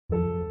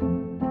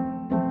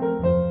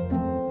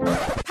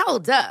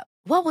Hold up.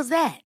 What was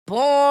that?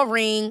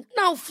 Boring.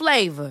 No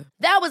flavor.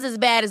 That was as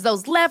bad as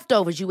those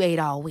leftovers you ate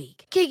all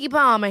week. Keke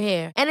Palmer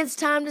here. And it's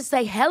time to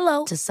say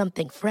hello to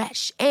something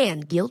fresh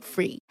and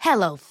guilt-free.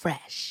 Hello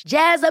Fresh.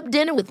 Jazz up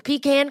dinner with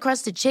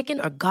pecan-crusted chicken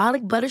or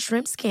garlic butter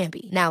shrimp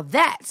scampi. Now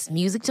that's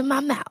music to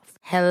my mouth.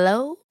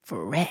 Hello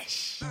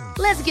Fresh.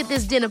 Let's get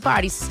this dinner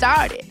party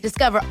started.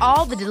 Discover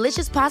all the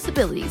delicious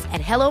possibilities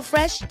at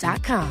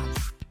hellofresh.com.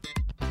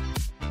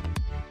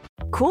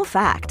 Cool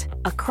fact,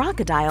 a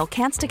crocodile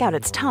can't stick out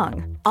its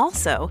tongue.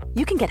 Also,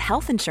 you can get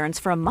health insurance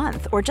for a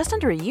month or just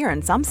under a year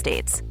in some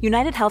states.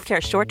 United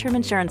Healthcare short-term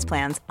insurance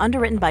plans,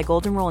 underwritten by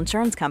Golden Rule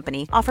Insurance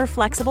Company, offer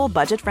flexible,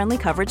 budget-friendly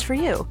coverage for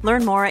you.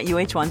 Learn more at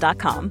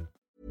uh1.com.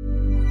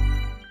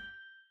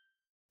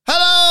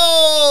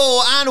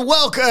 Hello and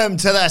welcome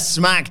to the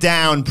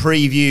SmackDown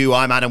preview.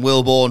 I'm Adam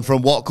Wilborn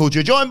from What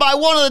Culture, joined by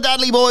one of the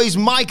Dudley Boys,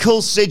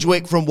 Michael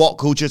Sidgwick from What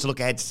Culture, to look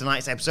ahead to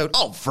tonight's episode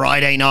of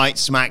Friday Night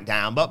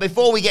SmackDown. But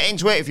before we get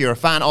into it, if you're a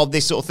fan of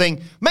this sort of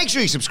thing, make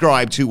sure you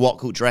subscribe to What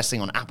Culture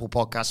Wrestling on Apple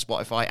Podcasts,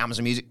 Spotify,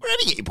 Amazon Music,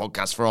 wherever you get your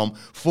podcasts from,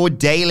 for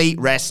daily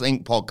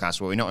wrestling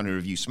podcasts where we not only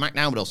review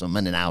SmackDown, but also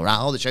Monday Night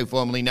Raw, the show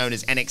formerly known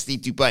as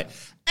NXT 2.0.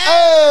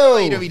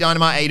 AEW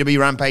Dynamite, AEW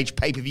Rampage,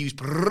 pay-per-views,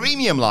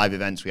 premium live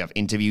events. We have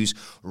interviews,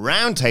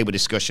 roundtable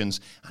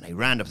discussions, and a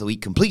round of the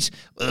week complete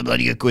with a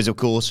bloody good quiz, of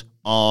course,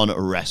 on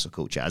Wrestle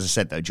Culture. As I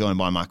said, though, joined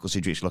by Michael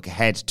Sidgwick to look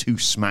ahead to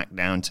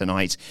SmackDown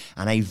tonight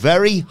and a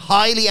very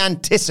highly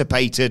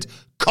anticipated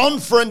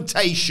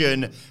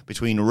confrontation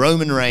between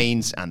Roman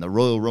Reigns and the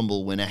Royal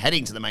Rumble winner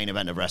heading to the main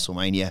event of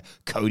WrestleMania,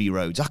 Cody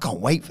Rhodes. I can't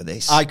wait for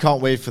this. I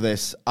can't wait for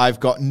this. I've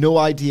got no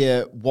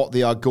idea what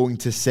they are going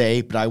to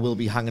say, but I will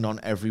be hanging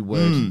on every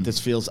word. This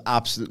feels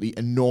absolutely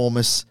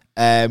enormous.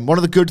 One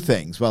of the good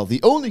things, well,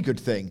 the only good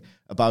thing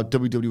about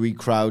WWE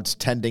crowds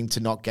tending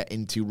to not get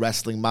into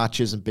wrestling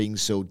matches and being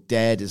so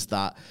dead is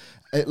that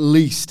at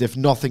least, if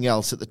nothing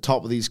else, at the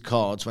top of these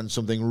cards, when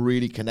something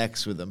really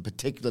connects with them,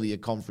 particularly a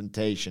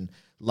confrontation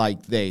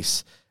like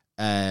this,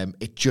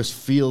 it just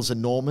feels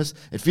enormous.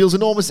 It feels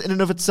enormous in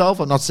and of itself.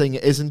 I'm not saying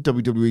it isn't.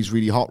 WWE's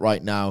really hot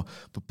right now,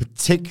 but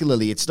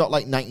particularly, it's not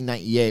like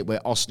 1998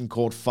 where Austin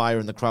caught fire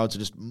and the crowds are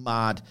just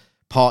mad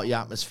party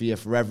atmosphere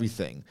for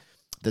everything.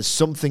 There's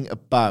something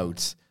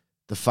about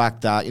the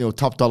fact that, you know,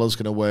 top dollar's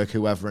going to work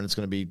whoever, and it's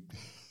going to be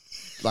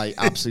like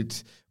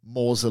absolute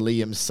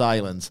mausoleum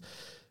silence.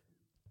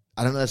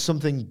 I don't know, there's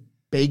something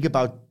big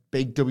about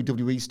big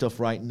WWE stuff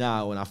right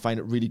now, and I find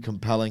it really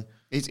compelling.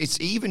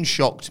 It's even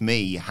shocked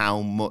me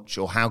how much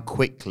or how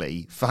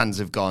quickly fans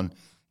have gone,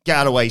 get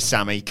out of the way,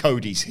 Sammy,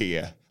 Cody's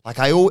here. Like,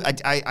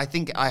 I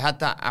think I had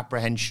that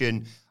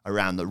apprehension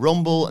around the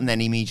Rumble, and then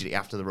immediately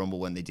after the Rumble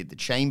when they did the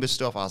Chamber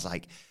stuff, I was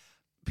like,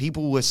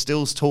 people were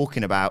still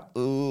talking about,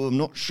 oh, I'm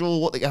not sure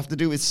what they have to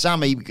do with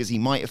Sammy because he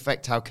might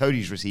affect how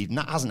Cody's received, and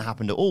that hasn't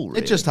happened at all,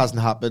 really. It just hasn't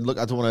happened. Look,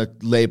 I don't want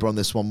to labour on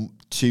this one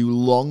too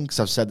long because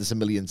I've said this a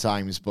million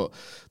times, but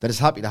they're just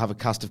happy to have a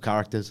cast of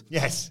characters.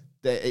 Yes.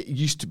 It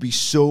used to be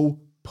so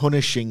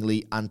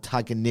punishingly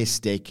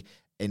antagonistic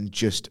and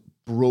just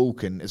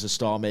broken as a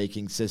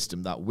star-making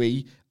system that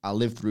I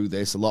lived through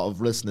this, a lot of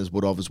listeners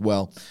would have as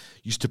well,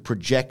 used to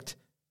project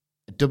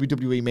a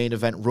WWE main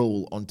event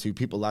role onto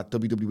people that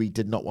WWE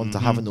did not want to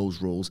have in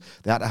those roles.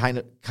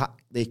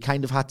 They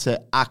kind of had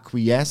to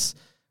acquiesce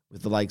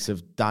with the likes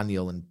of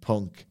Daniel and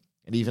Punk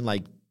and even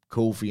like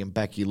Kofi and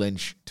Becky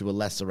Lynch to a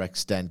lesser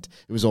extent.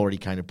 It was already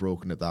kind of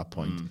broken at that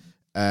point.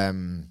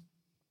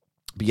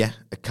 But yeah,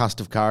 a cast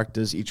of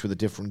characters, each with a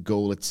different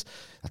goal. That's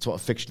what a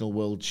fictional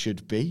world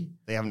should be.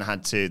 They haven't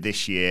had to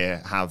this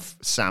year have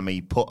Sammy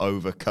put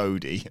over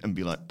Cody and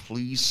be like,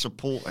 please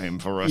support him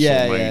for WrestleMania.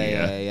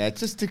 Yeah.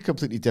 It's just a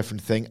completely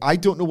different thing. I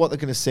don't know what they're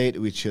going to say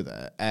to each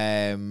other.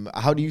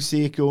 How do you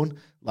see it going?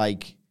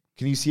 Like,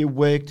 can you see a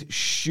worked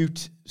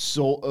shoot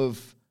sort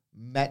of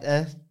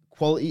meta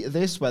quality to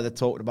this, where they're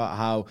talking about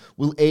how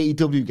will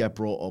AEW get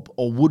brought up,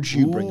 or would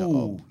you bring it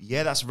up?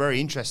 Yeah, that's very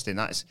interesting.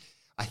 I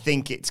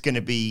think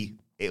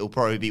it'll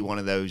probably be one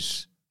of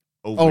those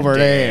over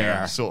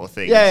there sort of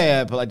things.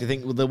 Yeah, but I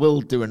think they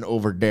will do an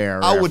over there I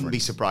reference. Wouldn't be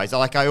surprised.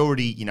 Like, I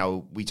already,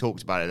 we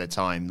talked about it at the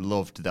time,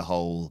 loved the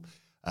whole,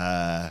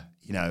 one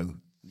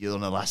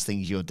of the last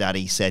things your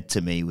daddy said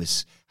to me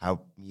was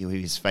how you were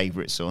his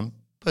favourite son.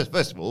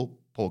 First of all,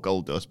 poor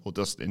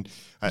Dustin.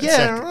 I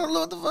don't know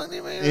what the fuck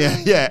you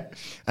mean. Yeah.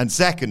 And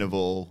second of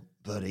all,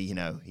 but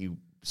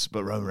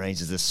but Roman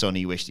Reigns is the son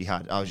he wished he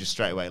had. I was just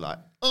straight away like,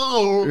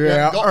 oh,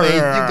 yeah, you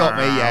got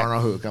me, yeah.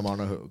 I'm on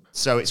a hook.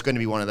 So it's going to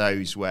be one of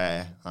those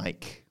where,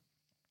 like,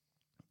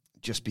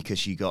 just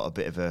because you got a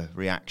bit of a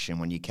reaction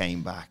when you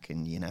came back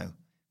and, your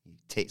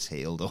tits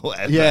healed or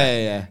whatever.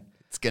 Yeah.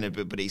 It's going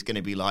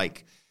to be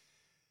like,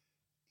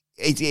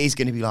 it is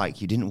going to be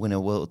like, you didn't win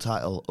a world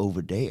title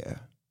over there.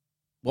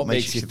 What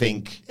makes you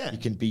think you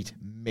can beat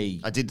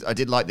me? I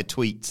did like the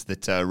tweets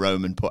that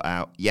Roman put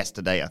out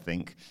yesterday, I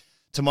think.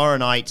 Tomorrow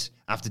night,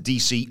 after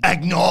DC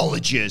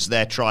acknowledges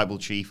their tribal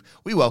chief,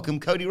 we welcome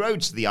Cody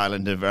Rhodes to the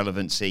Island of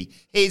Relevancy.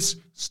 His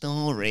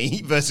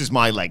story versus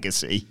my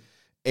legacy.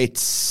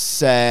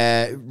 it's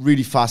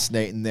really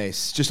fascinating.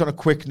 This just on a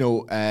quick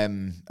note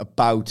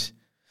about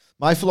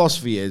my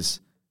philosophy is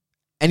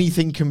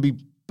anything can be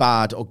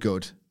bad or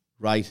good,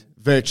 right?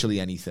 Virtually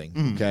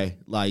anything. Okay,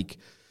 like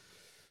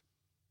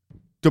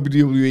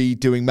WWE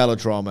doing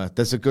melodrama.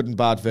 There's a good and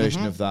bad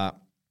version of that.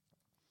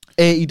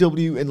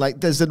 AEW and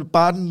like there's a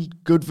bad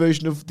and good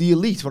version of The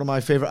Elite, one of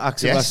my favorite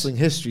acts in wrestling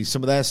history.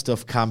 Some of their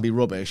stuff can be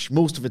rubbish.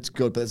 Most of it's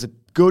good, but there's a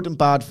good and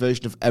bad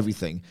version of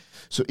everything.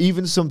 So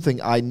even something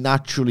I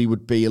naturally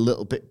would be a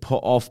little bit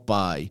put off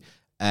by,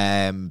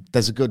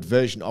 there's a good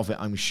version of it,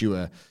 I'm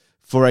sure.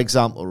 For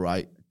example,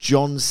 right,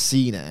 John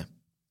Cena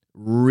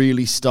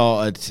really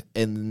started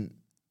in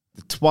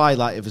the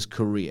twilight of his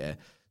career,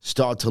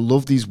 started to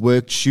love these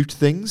work-shoot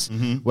things,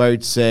 where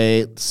he'd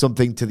say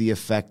something to the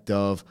effect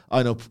of,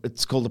 I know,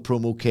 it's called a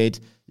promo kid,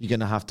 you're going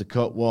to have to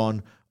cut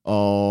one,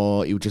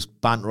 or he would just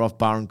banter off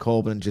Baron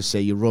Corbin and just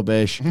say you're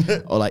rubbish,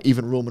 or like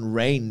even Roman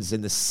Reigns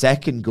in the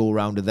second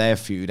go-round of their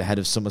feud ahead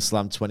of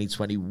SummerSlam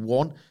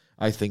 2021,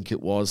 I think it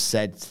was,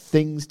 said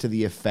things to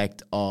the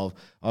effect of,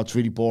 oh, it's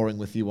really boring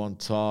with you on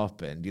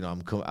top, and, you know,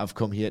 I've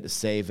come here to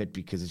save it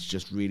because it's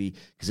just really,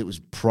 because it was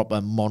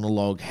proper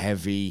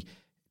monologue-heavy,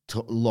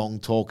 long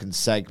talking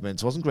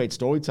segments. It wasn't great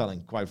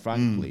storytelling, quite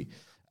frankly.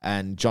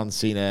 And John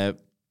Cena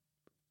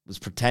was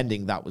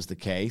pretending that was the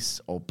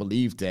case or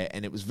believed it,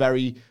 and it was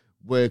very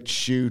work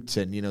shoot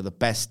and, you know, the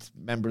best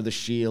member of the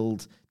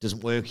Shield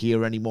doesn't work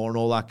here anymore and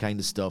all that kind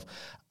of stuff.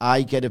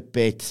 I get a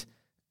bit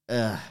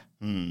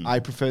I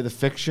prefer the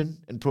fiction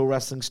in pro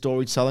wrestling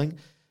storytelling.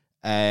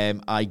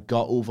 I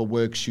got over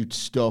work shoot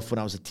stuff when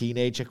I was a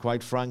teenager,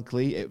 quite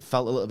frankly. It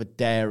felt a little bit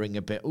daring,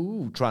 a bit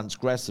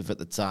transgressive at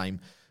the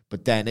time.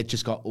 But then it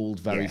just got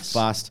old very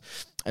fast.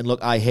 And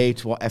look, I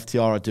hate what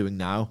FTR are doing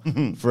now.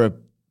 For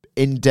an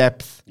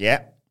in-depth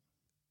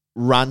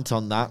rant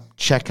on that,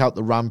 check out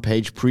the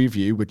Rampage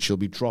preview, which will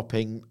be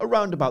dropping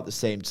around about the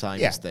same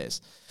time as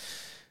this.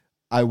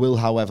 I will,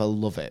 however,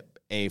 love it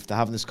if they're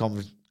having this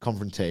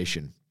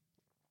confrontation.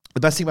 The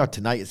best thing about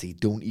tonight is they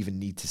don't even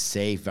need to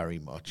say very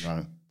much.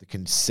 No. They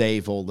can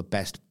save all the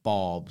best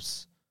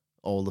barbs,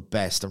 all the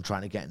best. I'm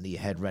trying to get in the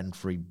head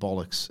rent-free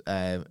bollocks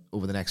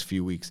over the next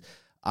few weeks.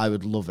 I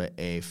would love it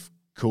if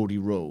Cody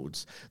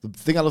Rhodes... The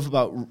thing I love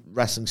about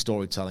wrestling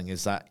storytelling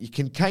is that you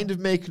can kind of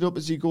make it up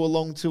as you go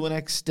along to an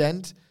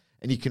extent,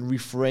 and you can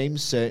reframe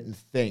certain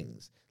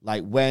things.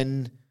 Like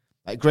when...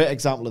 A great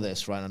example of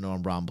this, right? I know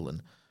I'm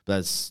rambling, but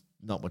there's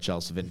not much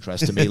else of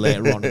interest to me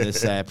later on in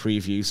this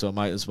preview, so I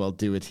might as well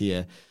do it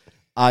here.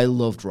 I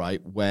loved,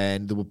 right,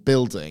 when they were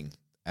building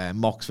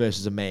Mox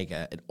versus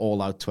Omega at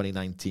All Out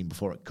 2019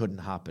 before it couldn't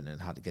happen and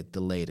had to get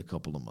delayed a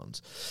couple of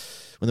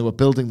months. When they were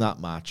building that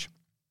match,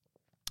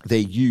 they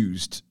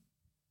used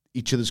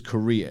each other's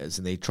careers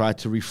and they tried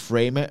to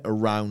reframe it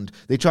around...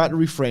 They tried to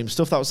reframe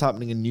stuff that was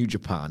happening in New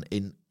Japan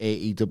in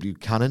AEW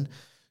canon.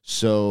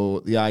 So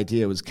the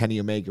idea was Kenny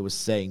Omega was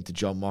saying to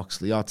Jon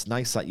Moxley, oh, it's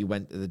nice that you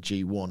went to the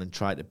G1 and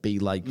tried to be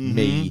like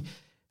me.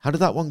 How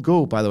did that one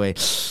go, by the way?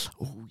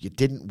 Oh, you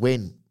didn't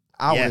win.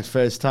 Out on his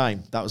first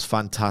time. That was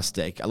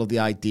fantastic. I love the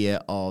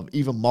idea of...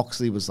 Even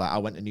Moxley was like, I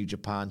went to New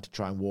Japan to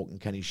try and walk in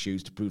Kenny's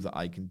shoes to prove that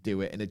I can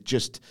do it. And it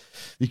just...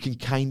 You can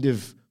kind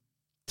of...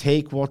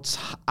 take what's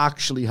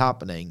actually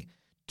happening,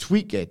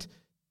 tweak it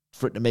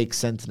for it to make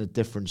sense in a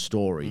different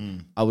story.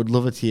 I would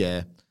love it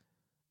here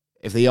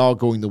if they are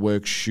going the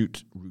work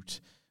shoot route.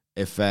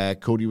 If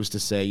Cody was to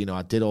say, you know,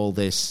 I did all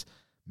this,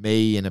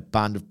 me and a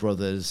band of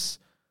brothers,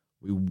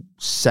 we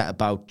set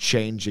about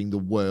changing the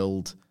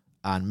world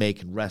and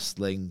making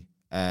wrestling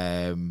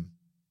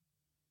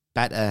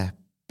better,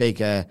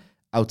 bigger,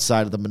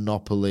 outside of the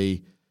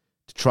monopoly,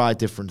 to try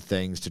different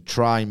things, to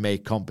try and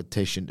make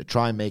competition, to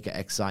try and make it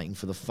exciting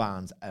for the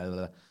fans.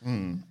 Try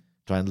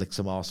and lick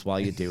some arse while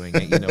you're doing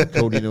it. You know,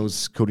 Cody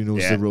knows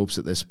the ropes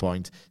at this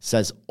point.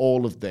 Says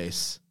all of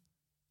this.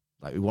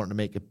 Like, we wanted to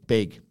make it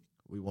big.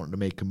 We wanted to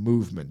make a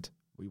movement.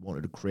 We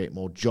wanted to create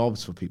more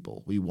jobs for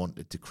people. We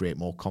wanted to create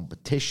more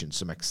competition,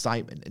 some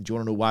excitement. And do you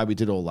want to know why we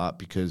did all that?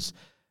 Because,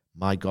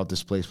 my God,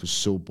 this place was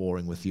so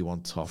boring with you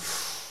on top.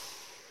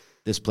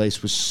 This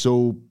place was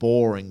so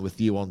boring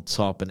with you on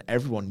top, and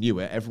everyone knew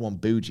it. Everyone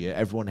booed you.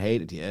 Everyone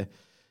hated you.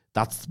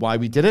 That's why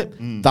we did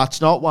it.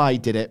 That's not why I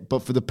did it,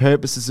 but for the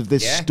purposes of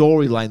this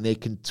storyline, they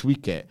can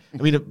tweak it.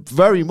 I mean,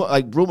 very much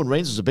like Roman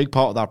Reigns was a big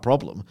part of that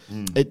problem.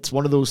 It's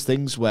one of those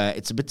things where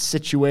it's a bit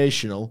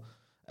situational,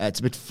 it's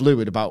a bit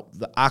fluid about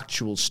the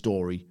actual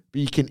story, but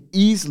you can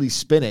easily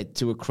spin it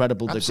to a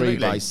credible degree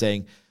by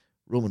saying,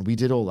 Roman, we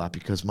did all that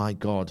because, my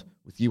God,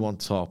 with you on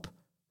top,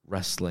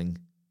 wrestling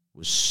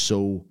was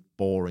so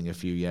boring a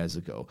few years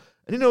ago.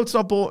 And, you know, it's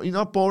not you're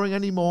not boring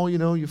anymore. You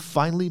know, you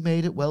finally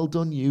made it. Well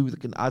done, you.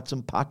 That can add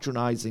some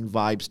patronizing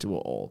vibes to it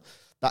all.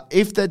 That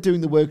if they're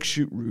doing the work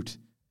shoot route,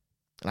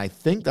 and I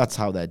think that's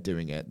how they're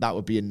doing it, that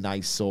would be a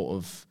nice sort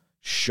of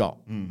shot.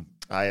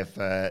 I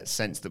have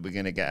sensed that we're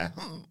going to get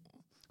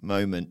a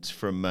moment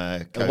from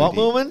Cody. A what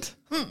moment?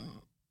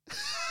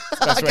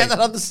 I get that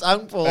on the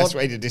soundboard. Best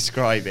way to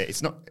describe it.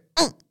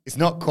 It's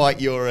not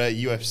quite your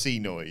UFC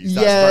noise.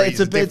 That's it's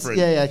a bit different.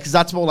 Because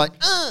that's more like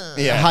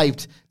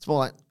hyped. It's more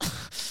like...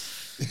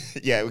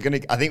 Yeah,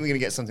 I think we're gonna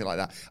get something like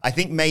that. I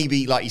think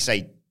maybe, like you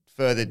say,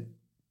 further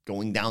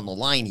going down the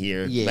line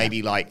here,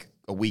 maybe like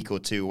a week or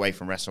two away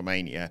from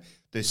WrestleMania,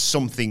 there's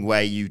something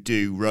where you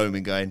do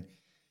Roman going,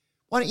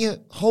 why don't you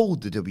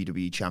hold the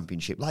WWE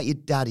Championship like your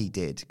daddy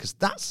did? Because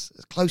that's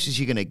as close as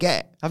you're going to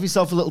get. Have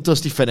yourself a little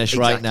dusty finish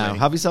right now.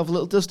 Have yourself a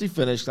little dusty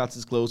finish. That's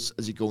as close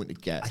as you're going to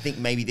get. I think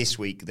maybe this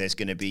week there's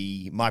going to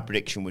be, my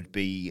prediction would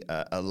be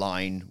a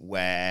line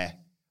where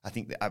I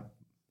think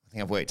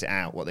I've worked it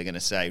out what they're going to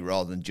say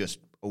rather than just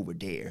over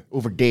there.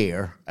 Over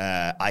there.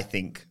 I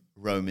think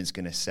Roman's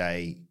going to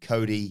say,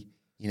 Cody,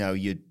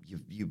 you're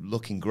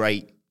looking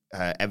great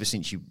ever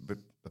since you...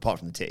 Apart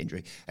from the tit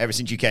injury, ever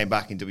since you came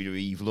back in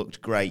WWE, you've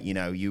looked great.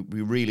 You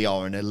really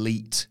are an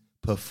elite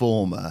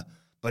performer.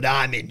 But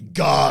I'm in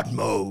God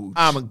mode.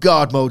 I'm in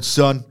God mode,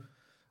 son.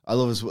 I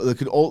love this. They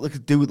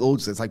could do with all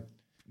this. It's like,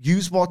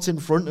 use what's in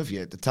front of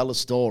you to tell a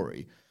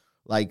story.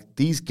 Like,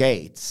 these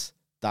gates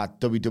that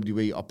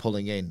WWE are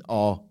pulling in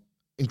are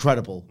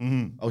incredible.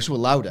 Mm-hmm. I wish we were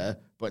louder,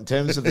 but in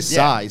terms of the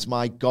size,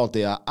 my God,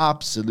 they are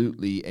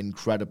absolutely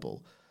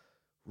incredible.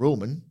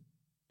 Roman,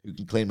 who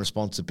can claim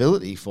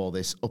responsibility for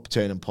this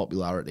upturn in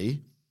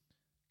popularity,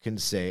 can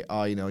say,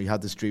 you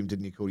had this dream,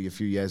 didn't you, Cody, a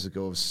few years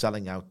ago of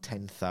selling out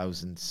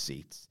 10,000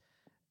 seats.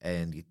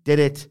 And you did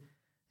it,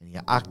 and you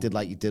acted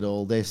like you did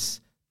all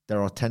this.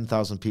 There are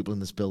 10,000 people in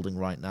this building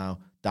right now.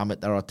 Damn it,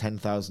 there are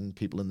 10,000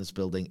 people in this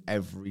building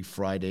every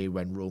Friday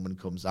when Roman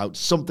comes out.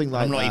 Something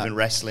like that. I'm not even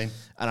wrestling.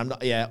 And I'm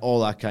not,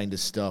 all that kind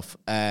of stuff.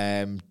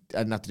 I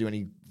didn't have to do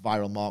any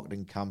viral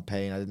marketing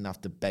campaign. I didn't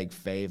have to beg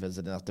favors.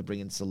 I didn't have to bring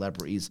in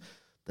celebrities.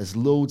 There's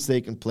loads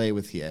they can play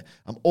with here.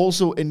 I'm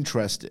also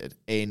interested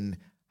in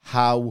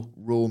how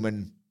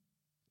Roman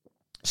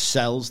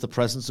sells the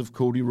presence of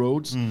Cody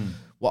Rhodes.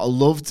 What I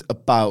loved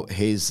about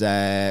his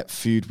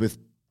feud with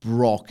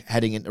Brock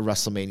heading into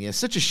WrestleMania,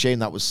 such a shame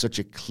that was such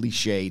a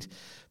cliched,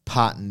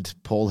 patterned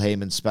Paul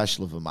Heyman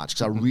special of a match,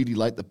 because I really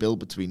liked the build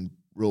between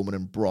Roman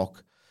and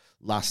Brock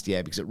last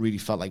year, because it really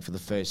felt like for the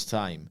first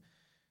time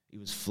he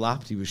was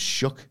flapped, he was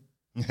shook.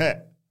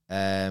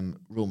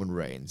 Roman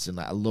Reigns, and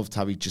I loved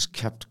how he just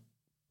kept...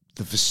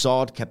 The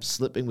facade kept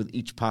slipping with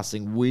each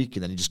passing week,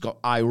 and then he just got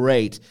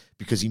irate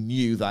because he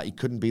knew that he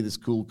couldn't be this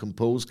cool,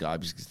 composed guy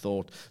because he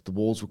thought the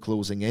walls were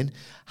closing in.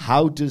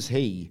 How does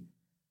he...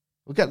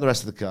 We'll get the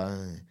rest of the car.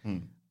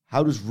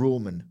 How does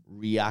Roman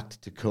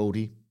react to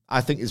Cody?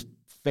 I think his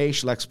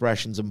facial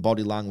expressions and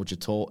body language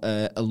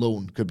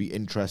alone could be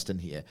interesting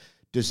here.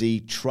 Does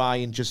he try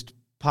and just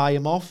pie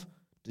him off?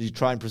 Does he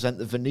try and present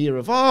the veneer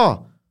of,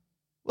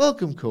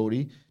 welcome,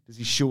 Cody? Does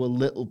he show a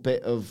little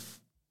bit of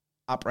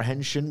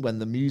apprehension when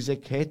the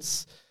music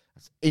hits?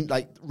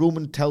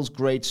 Roman tells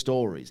great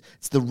stories.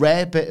 It's the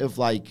rare bit of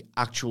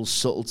actual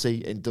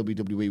subtlety in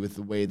WWE with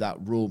the way that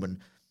Roman,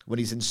 when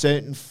he's in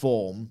certain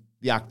form,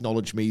 the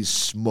acknowledge me is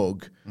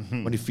smug.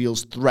 Mm-hmm. When he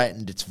feels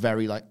threatened, it's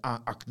very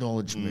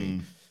acknowledge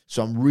me.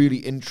 So I'm really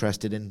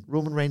interested in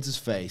Roman Reigns'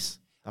 face,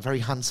 a very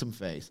handsome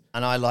face.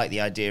 And I like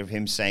the idea of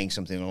him saying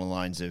something along the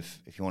lines of,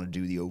 if you want to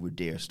do the over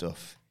there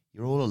stuff,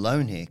 you're all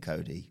alone here,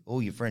 Cody.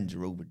 All your friends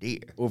are over there.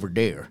 Over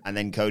there. And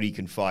then Cody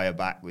can fire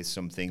back with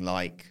something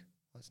like,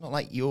 it's not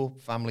like your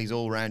family's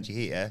all around you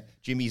here.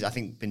 Jimmy's, I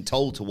think, been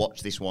told to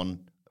watch this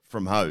one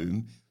from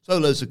home.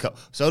 Solo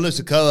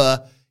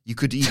Sikoa, you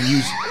could even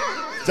use...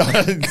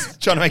 trying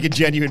to make a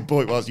genuine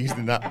point whilst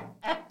using that.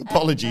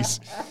 Apologies.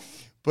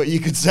 But you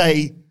could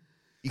say,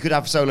 you could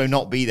have Solo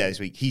not be there this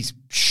week. He's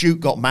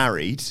got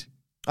married.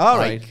 All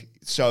right.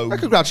 So... Well,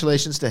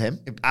 congratulations to him.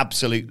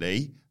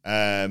 Absolutely. To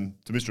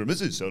Mr. and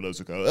Mrs. Solo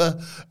Sikoa.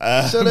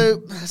 Solo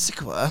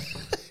Sikoa.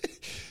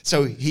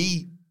 So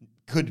he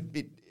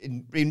could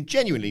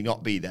genuinely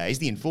not be there. He's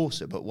the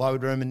enforcer, but why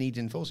would Roman need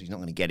an enforcer? He's not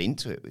going to get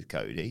into it with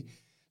Cody.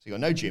 So you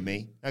got no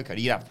Jimmy, no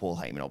Cody. You'd have Paul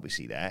Heyman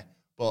obviously there,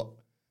 but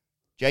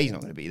Jay's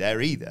not going to be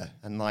there either.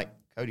 And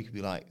Cody could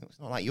be it's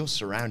not like you're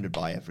surrounded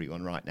by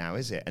everyone right now,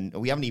 is it? And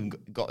we haven't even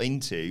got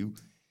into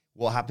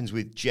what happens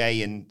with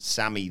Jay and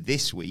Sammy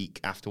this week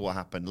after what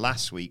happened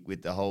last week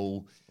with the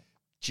whole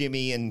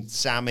Jimmy and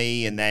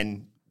Sammy, and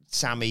then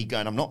Sammy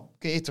going, I'm not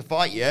here to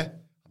fight you.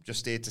 I'm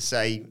just here to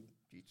say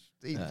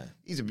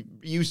he's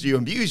used you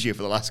and abused you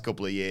for the last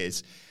couple of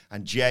years.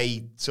 And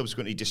Jay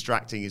subsequently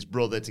distracting his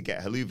brother to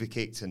get Helluva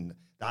kicked, and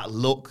that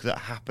look that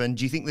happened.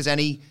 Do you think there's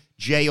any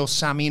Jay or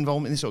Sammy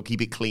involvement in this, or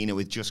keep it cleaner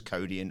with just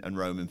Cody and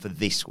Roman for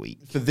this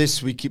week? For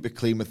this week, keep it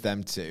clean with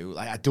them too.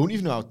 I don't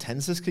even know how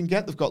tense this can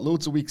get. They've got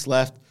loads of weeks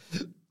left.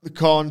 They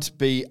can't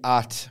be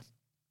at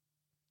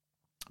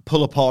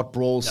pull-apart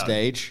brawl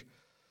stage.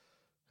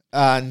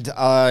 And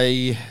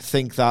I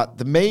think that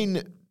the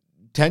main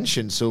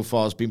tension so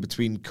far has been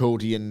between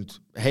Cody and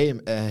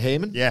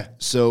Heyman. Yeah.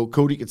 So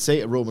Cody could say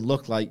to Roman,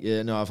 look,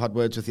 I've had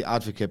words with the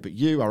advocate, but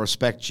I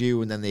respect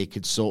you. And then they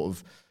could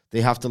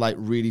they have to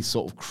really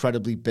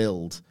credibly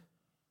build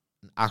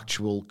an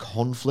actual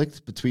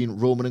conflict between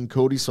Roman and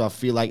Cody. So I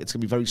feel like it's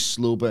going to be very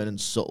slow burn and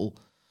subtle.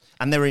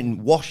 And they're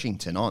in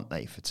Washington, aren't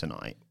they, for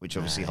tonight? Which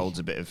obviously holds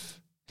a bit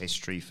of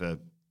history for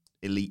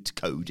elite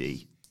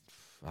Cody.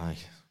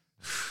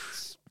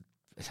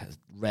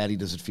 rarely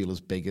does it feel as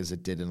big as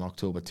it did in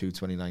October 2,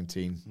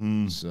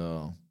 2019.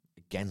 So,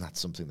 again, that's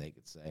something they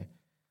could say.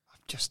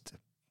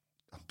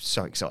 I'm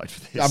so excited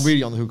for this. I'm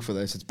really on the hook for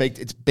this.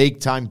 It's big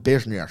time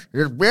business.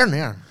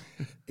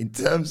 In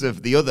terms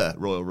of the other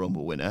Royal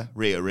Rumble winner,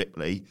 Rhea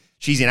Ripley,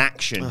 she's in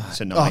action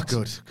tonight.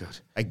 Oh, good.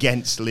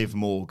 Against Liv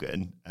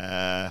Morgan.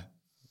 Not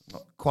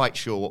quite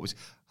sure what was...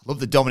 I love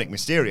the Dominic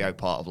Mysterio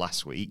part of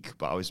last week,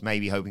 but I was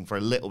maybe hoping for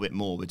a little bit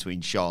more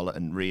between Charlotte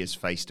and Rhea's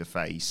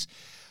face-to-face.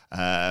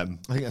 I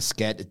think they're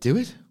scared to do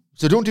it.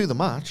 So don't do the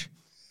match.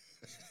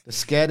 They're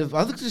scared of...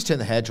 I think they just turn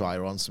the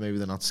hairdryer on, so maybe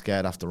they're not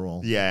scared after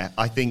all. Yeah,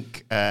 I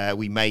think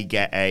we may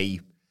get a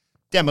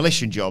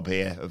demolition job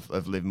here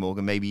of Liv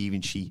Morgan. Maybe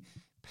even she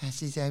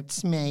passes out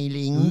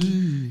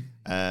smiling.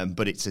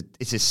 But it's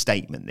a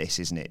statement, this,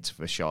 isn't it,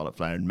 for Charlotte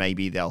Flair? And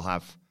maybe they'll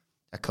have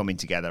a coming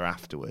together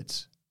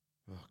afterwards.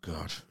 Oh,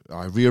 God.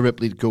 Rhea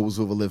Ripley goes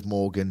over Liv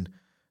Morgan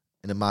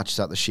in a match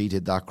that she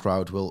did. That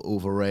crowd will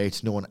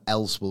overrate. No one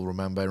else will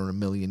remember in a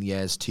million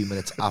years, 2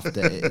 minutes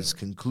after it is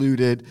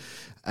concluded.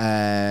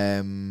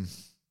 Remind me,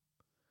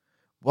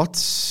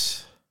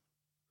 what's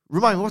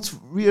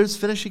Rhea's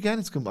finish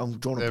again? I'm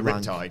drawing a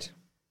blank. Riptide.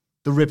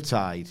 The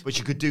Riptide. But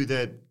you could do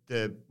the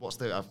I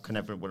can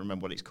never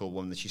remember what it's called.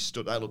 One that she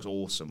stood. That looks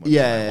awesome.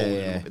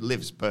 Yeah. It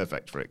lives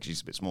perfect for it.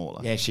 She's a bit smaller.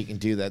 Yeah, she can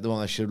do that. The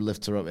one that should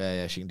lift her up.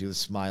 Yeah, she can do the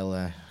smile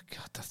there.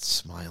 God, that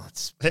smile.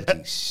 It's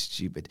pretty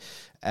stupid.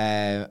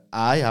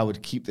 I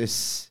would keep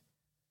this.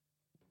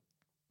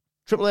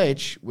 Triple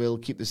H will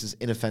keep this as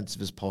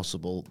inoffensive as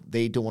possible.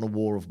 They don't want a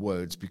war of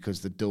words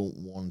because they don't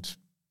want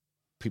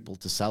people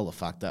to sell the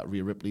fact that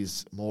Rhea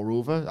Ripley's more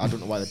over. I don't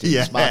know why they're doing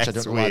this match. I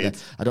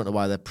don't know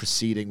why they're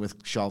proceeding with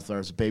Charlotte Flair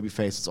as a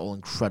babyface. It's all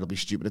incredibly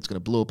stupid. It's going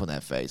to blow up on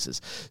their faces.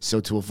 So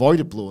to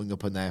avoid it blowing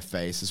up on their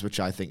faces, which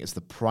I think is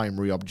the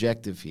primary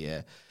objective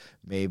here,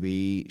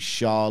 maybe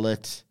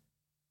Charlotte...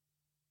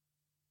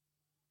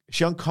 Is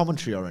she on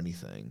commentary or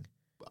anything?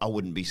 I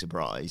wouldn't be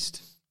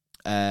surprised.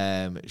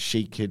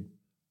 She could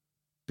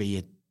be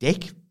a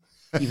dick,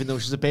 even though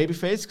she's a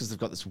babyface, because they've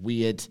got this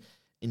weird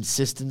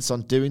insistence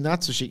on doing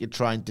that, so she could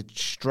try and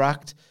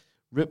distract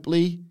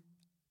Ripley,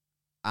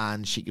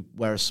 and she could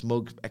wear a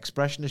smug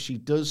expression as she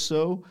does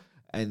so,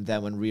 and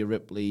then when Rhea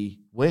Ripley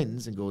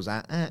wins and goes, you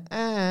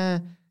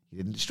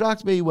didn't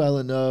distract me well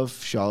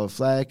enough, Charlotte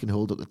Flair can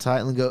hold up the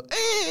title and go,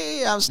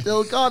 hey, I've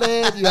still got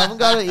it, you haven't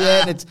got it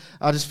yet, and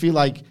I just feel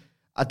like,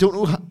 I don't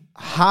know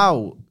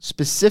how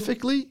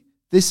specifically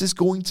this is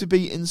going to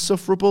be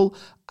insufferable,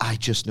 I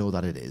just know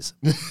that it is.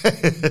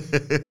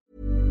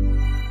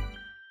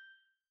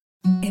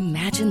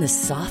 Imagine the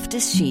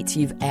softest sheets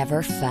you've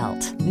ever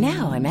felt.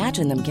 Now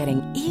imagine them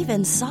getting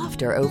even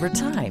softer over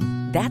time.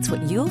 That's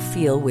what you'll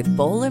feel with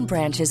Boll &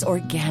 Branch's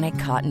organic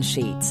cotton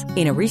sheets.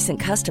 In a recent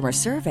customer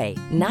survey,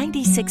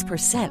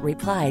 96%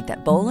 replied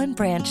that Boll &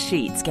 Branch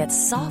sheets get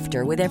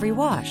softer with every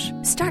wash.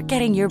 Start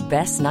getting your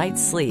best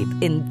night's sleep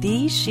in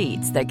these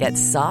sheets that get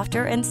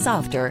softer and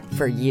softer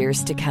for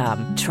years to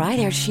come. Try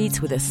their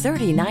sheets with a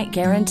 30-night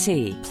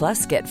guarantee.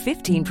 Plus, get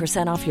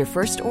 15% off your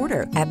first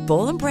order at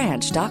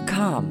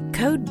bollandbranch.com.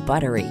 Code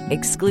BUTTERY.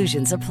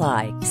 Exclusions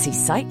apply. See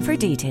site for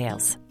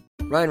details.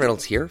 Ryan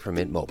Reynolds here from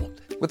Mint Mobile.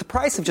 With the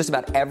price of just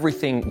about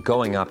everything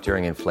going up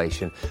during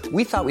inflation,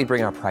 we thought we'd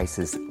bring our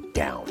prices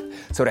down.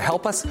 So to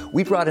help us,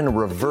 we brought in a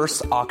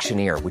reverse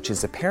auctioneer, which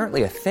is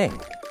apparently a thing.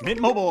 Mint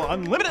Mobile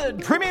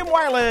Unlimited Premium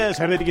Wireless.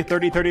 How to get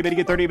 30, 30, bit to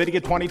get 30, bit to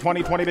get 20,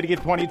 20, 20, bit to get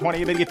 20,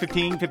 20, bit to get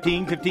 15,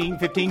 15, 15,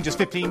 15, just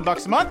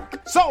 $15 a month?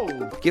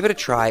 Sold! Give it a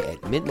try at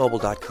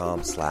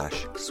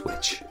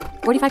mintmobile.com/switch.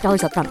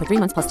 $45 up front for 3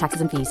 months plus taxes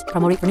and fees.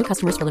 Promo rate for new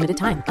customers for limited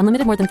time.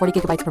 Unlimited more than 40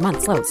 gigabytes per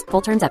month. Slows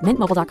full terms at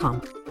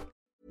mintmobile.com.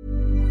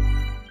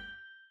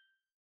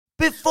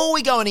 Before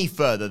we go any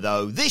further,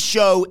 though, this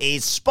show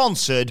is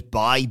sponsored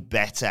by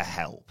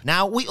BetterHelp.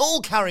 Now, we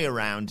all carry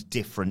around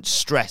different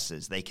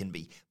stressors. They can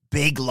be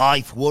big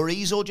life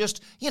worries or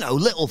just,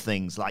 little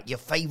things like your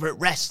favorite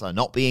wrestler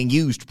not being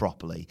used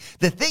properly.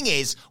 The thing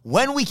is,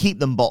 when we keep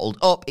them bottled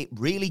up, it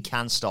really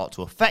can start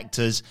to affect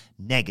us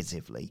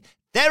negatively.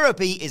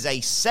 Therapy is a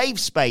safe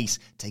space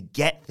to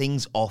get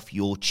things off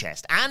your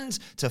chest and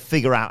to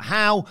figure out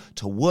how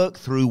to work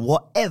through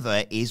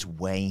whatever is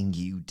weighing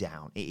you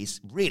down. It is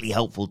really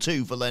helpful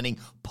too for learning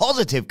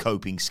positive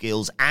coping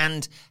skills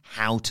and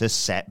how to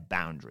set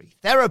boundaries.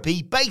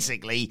 Therapy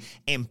basically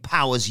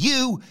empowers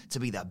you to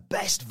be the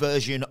best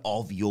version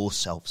of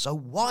yourself. So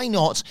why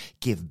not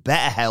give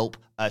BetterHelp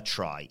a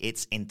try?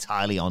 It's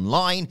entirely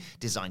online,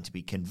 designed to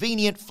be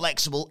convenient,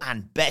 flexible,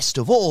 and best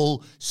of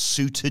all,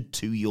 suited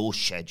to your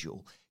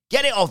schedule.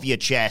 Get it off your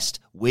chest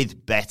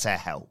with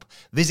BetterHelp.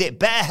 Visit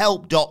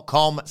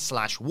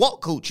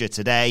betterhelp.com/whatculture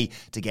today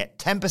to get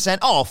 10%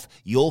 off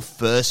your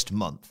first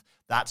month.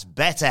 That's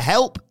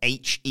BetterHelp,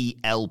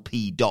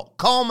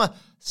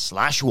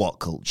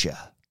 HELP.com/whatculture.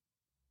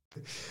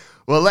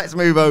 Well, let's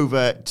move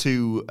over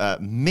to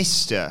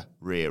Mr.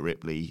 Rhea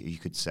Ripley, you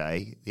could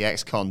say, the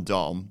ex-con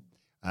Dom,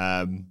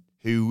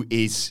 who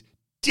is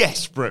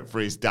desperate for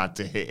his dad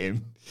to hit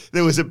him.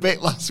 There was a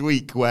bit last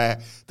week where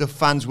the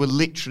fans were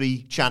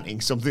literally chanting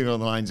something on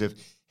the lines of,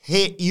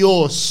 hit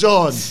your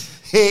son.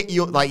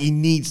 Like he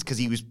needs, because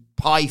he was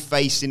pie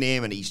facing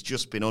him and he's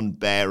just been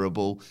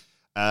unbearable.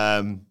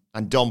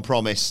 And Dom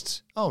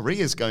promised,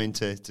 Rhea's going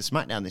to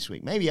SmackDown this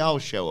week. Maybe I'll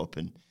show up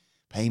and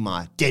pay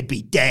my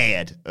deadbeat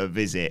dad a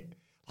visit.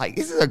 Like,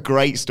 this is a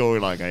great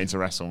storyline going into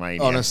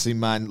WrestleMania. Honestly,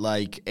 man,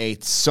 like,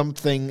 it's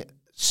something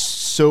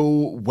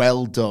so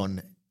well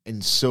done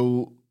and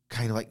so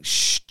kind of like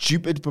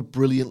stupid but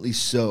brilliantly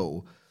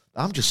so.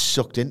 I'm just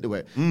sucked into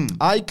it.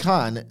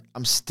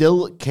 I'm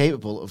still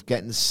capable of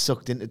getting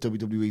sucked into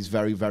WWE's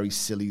very, very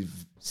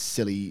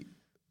silly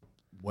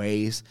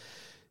ways.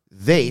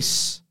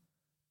 This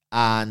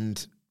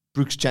and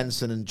Brooks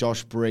Jensen and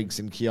Josh Briggs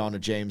and Kiana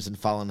James and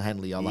Fallon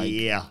Henley are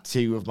like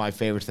two of my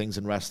favorite things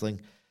in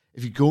wrestling.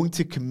 If you're going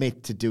to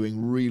commit to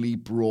doing really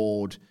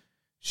broad,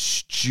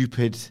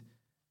 stupid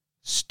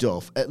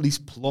stuff, at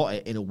least plot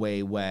it in a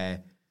way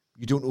where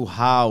you don't know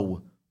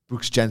how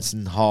Brooks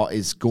Jensen's heart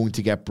is going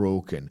to get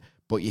broken,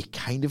 but you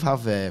kind of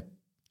have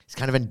it's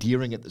kind of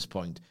endearing at this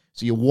point.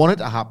 So you want it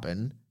to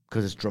happen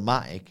because it's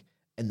dramatic,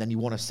 and then you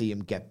want to see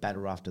him get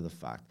better after the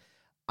fact.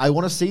 I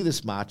want to see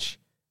this match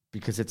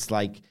because it's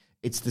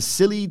the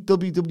silly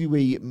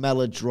WWE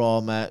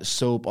melodrama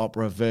soap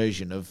opera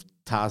version of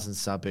Taz and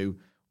Sabu,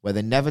 where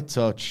they never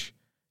touch.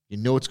 You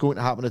know it's going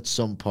to happen at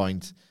some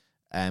point,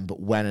 but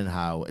when and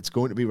how. It's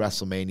going to be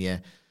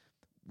WrestleMania.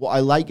 What I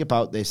like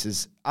about this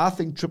is I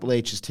think Triple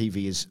H's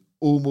TV is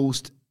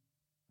almost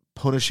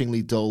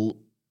punishingly dull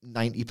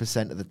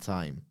 90% of the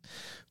time.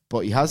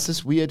 But he has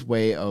this weird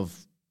way of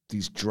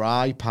these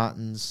dry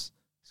patterns,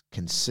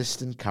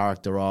 consistent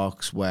character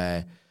arcs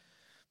where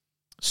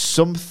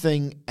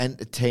something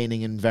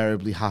entertaining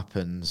invariably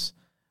happens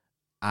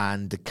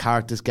and the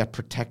characters get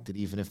protected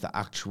even if the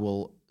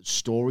actual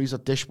stories are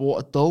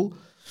dishwater dull.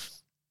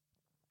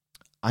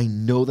 I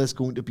know there's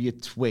going to be a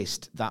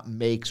twist that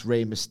makes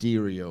Rey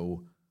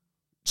Mysterio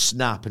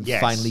snap and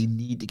finally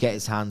need to get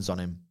his hands on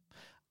him.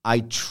 I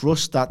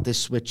trust that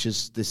this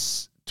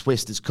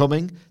twist is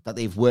coming, that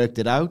they've worked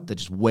it out. They're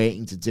just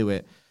waiting to do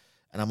it.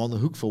 And I'm on the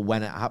hook for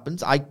when it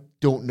happens. I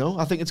don't know.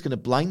 I think it's going to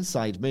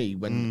blindside me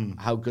when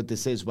how good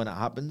this is when it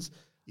happens.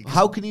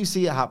 How can you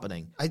see it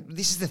happening?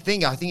 This is the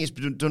thing. I think it's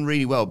been done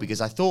really well because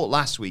I thought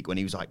last week when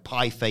he was like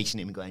pie-facing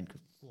him and going,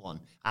 go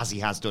on, as he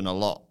has done a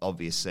lot,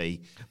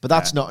 obviously. But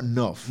that's not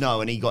enough.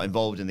 No, and he got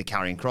involved in the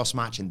Karrion Kross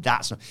match, and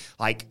that's not...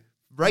 Like,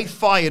 Ray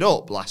fired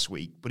up last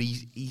week, but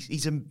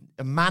he's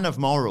a man of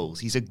morals.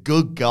 He's a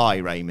good guy,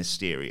 Rey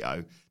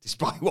Mysterio,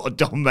 despite what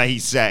Don may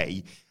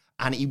say.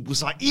 And he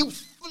was like, you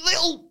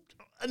little...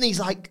 And he's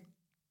like,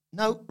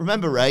 no,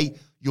 remember, Ray,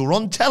 you're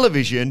on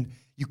television.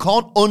 You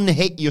can't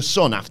unhit your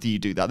son after you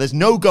do that. There's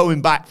no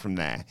going back from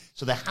there.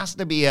 So there has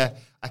to be a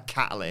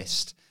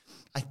catalyst.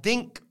 I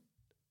think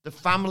the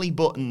family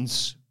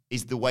buttons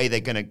is the way they're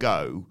going to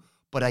go,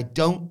 but I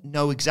don't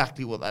know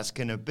exactly what that's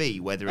going to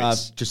be, whether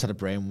it's... I've just had a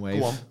brainwave.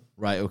 Go on.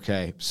 Right,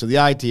 okay. So the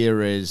idea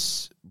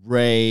is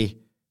Ray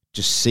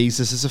just sees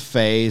this as a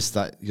phase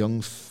that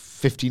young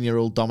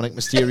 15-year-old Dominic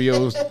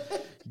Mysterio's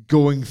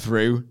going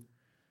through,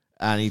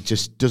 and he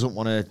just doesn't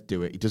want to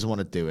do it. He doesn't want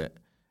to do it.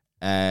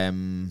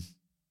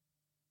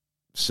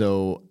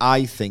 So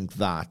I think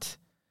that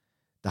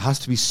there has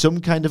to be some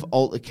kind of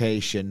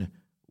altercation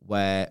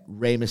where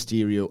Rey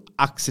Mysterio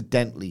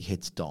accidentally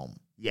hits Dom.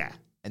 Yeah.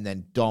 And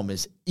then Dom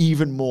is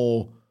even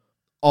more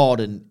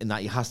ardent in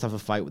that he has to have a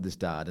fight with his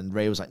dad. And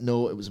Ray was like,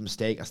 no, it was a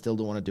mistake. I still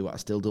don't want to do it. I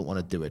still don't want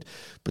to do it.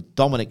 But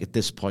Dominic at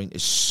this point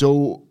is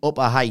so up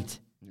a height.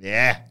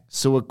 Yeah.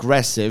 So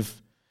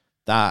aggressive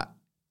that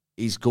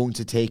he's going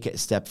to take it a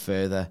step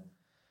further.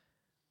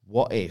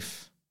 What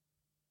if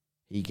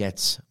he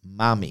gets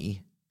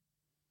Mami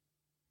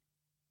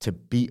to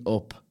beat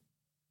up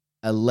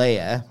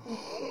Alea?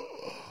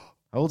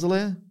 How old's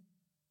Alea?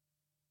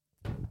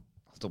 I'll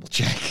double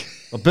check.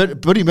 Well,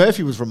 Buddy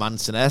Murphy was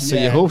romancing her, so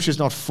you hope she's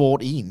not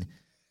 14.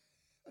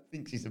 I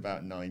think she's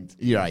about 19.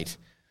 You're right.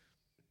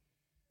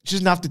 She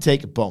doesn't have to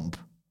take a bump,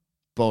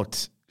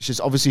 but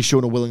she's obviously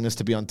shown a willingness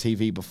to be on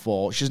TV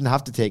before. She doesn't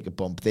have to take a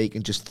bump. They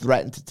can just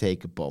threaten to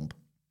take a bump.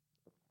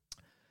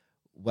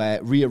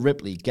 Where Rhea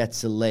Ripley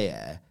gets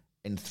Alea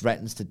and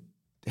threatens to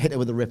hit her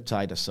with a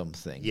riptide or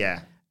something.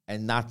 Yeah.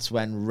 And that's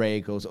when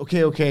Ray goes,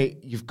 okay,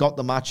 you've got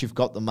the match.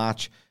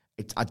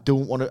 I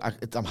don't want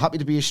to... I'm happy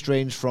to be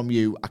estranged from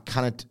you. I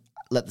cannot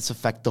let this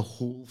affect the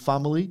whole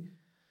family.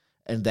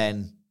 And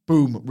then,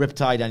 boom,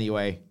 riptide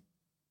anyway.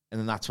 And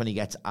then that's when he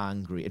gets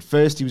angry. At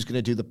first, he was going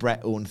to do the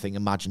Bret Owen thing.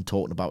 Imagine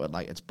talking about it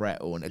like it's Bret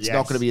Owen. It's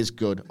not going to be as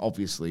good,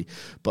 obviously.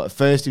 But at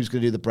first, he was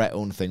going to do the Bret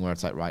Owen thing where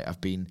it's like, right,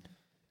 I've been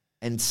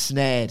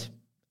ensnared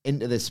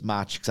into this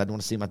match because I don't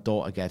want to see my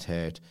daughter get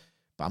hurt.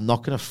 But I'm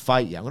not going to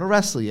fight you. I'm going to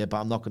wrestle you, but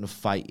I'm not going to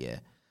fight you.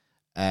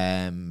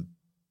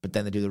 But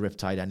then they do the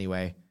riptide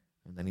anyway.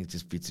 And then he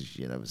just beats the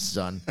shit out of his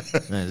son.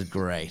 And it's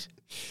great.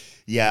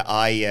 Yeah,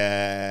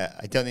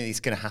 I don't think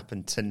it's going to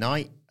happen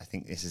tonight. I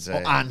think this is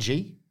Or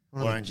Angie.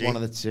 Or Angie. One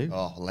of the two.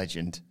 Oh,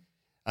 legend.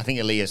 I think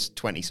Aaliyah's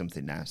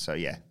 20-something now, so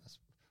yeah.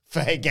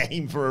 fair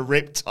game for a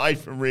Riptide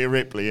from Rhea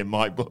Ripley in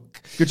my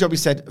book. Good job you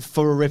said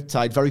for a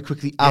Riptide very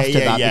quickly after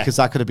that, because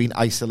that could have been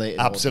isolated.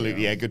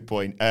 Absolutely, yeah, good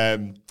point.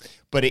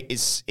 But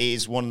it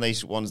is one of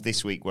those ones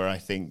this week where I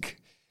think,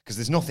 because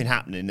there's nothing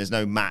happening, there's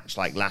no match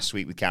like last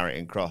week with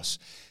Karrion Kross,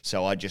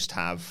 so I just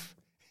have,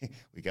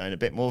 we're going a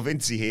bit more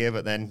Vincey here,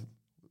 but then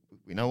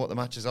we know what the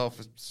matches are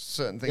for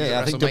certain things. Yeah,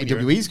 I think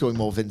WWE's going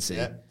more Vincey.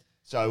 Yeah.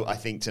 So I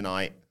think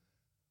tonight,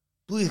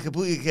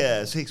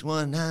 Booyaka,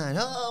 619.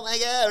 Oh my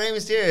God, Rey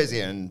Mysterio's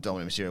here. And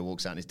Dominic Mysterio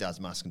walks out in his dad's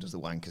mask and does the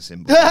wanker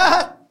symbol. It's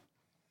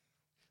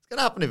going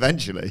to happen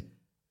eventually.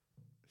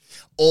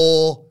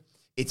 Or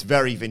it's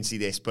very Vincey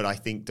this, but I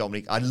think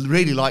Dominic, I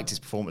really liked his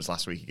performance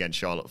last week against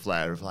Charlotte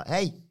Flair of like,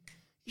 hey,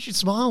 you should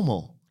smile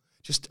more.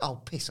 Just,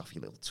 piss off, you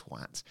little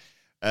twat.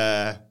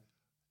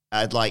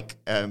 I'd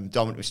like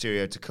Dominic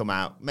Mysterio to come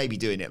out, maybe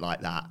doing it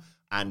like that,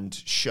 and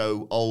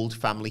show old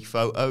family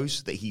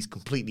photos that he's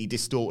completely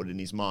distorted in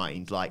his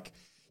mind. Like,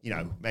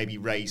 maybe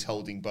Ray's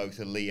holding both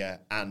Aaliyah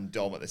and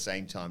Dom at the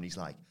same time. And he's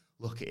like,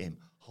 look at him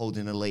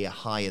holding Aaliyah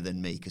higher than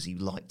me because he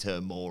liked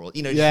her more. Or,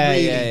 you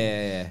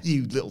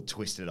little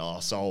twisted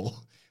arsehole.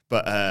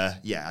 But,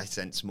 I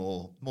sense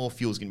more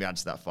fuel's going to be added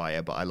to that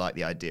fire. But I like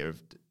the idea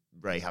of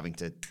Ray having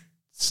to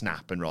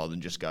snap and rather than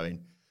just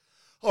going,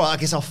 all right, I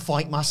guess I'll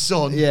fight my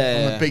son on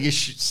the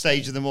biggest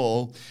stage of them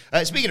all.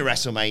 Speaking of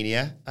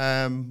WrestleMania,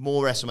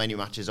 more WrestleMania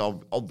matches are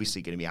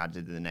obviously going to be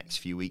added in the next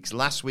few weeks.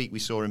 Last week, we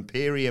saw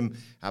Imperium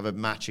have a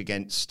match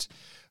against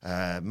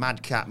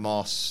Madcap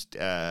Moss,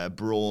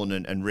 Braun,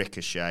 and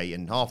Ricochet.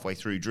 And halfway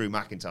through, Drew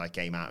McIntyre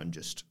came out and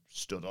just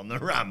stood on the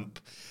ramp,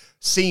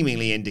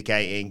 seemingly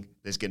indicating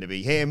there's going to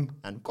be him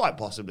and quite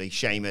possibly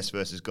Sheamus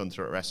versus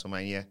Gunther at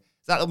WrestleMania.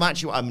 Is that the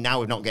match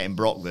now we're not getting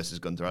Brock versus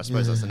Gunther. I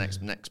suppose that's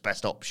the next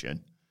best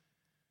option.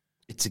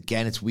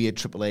 It's weird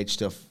Triple H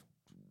stuff.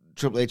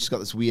 Triple H has got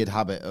this weird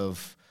habit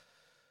of,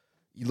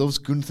 he loves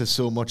Gunther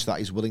so much that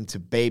he's willing to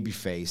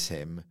babyface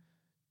him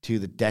to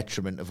the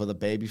detriment of other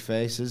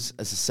babyfaces.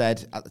 As I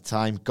said at the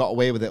time, got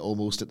away with it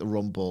almost at the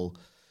Rumble.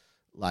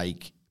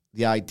 Like,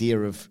 the idea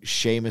of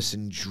Sheamus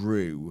and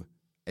Drew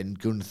and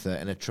Gunther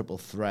in a triple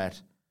threat,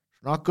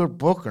 it's not good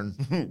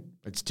booking.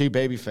 It's two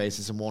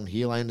babyfaces and one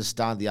heel. I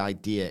understand the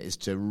idea is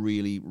to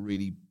really,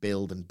 really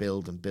build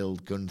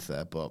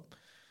Gunther, but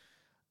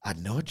I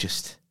don't know,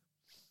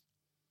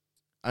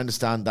 I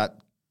understand that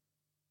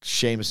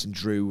Sheamus and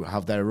Drew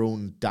have their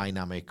own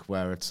dynamic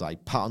where it's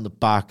like pat on the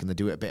back and they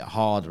do it a bit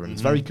harder, and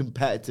it's very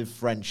competitive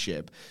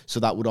friendship, so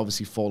that would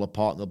obviously fall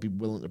apart and they'll be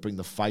willing to bring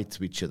the fight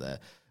to each other.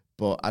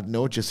 But I don't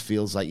know, it just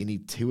feels like you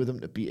need two of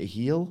them to beat a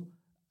heel.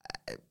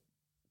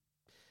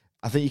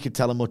 I think you could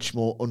tell a much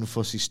more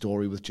unfussy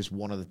story with just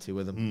one of the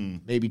two of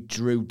them. Maybe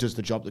Drew does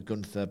the job to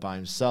Gunther by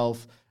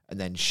himself, and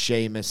then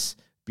Sheamus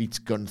beats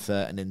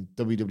Gunther, and in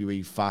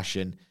WWE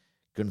fashion,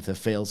 Gunther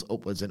fails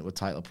upwards into a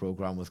title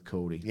program with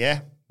Cody.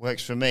 Yeah,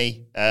 works for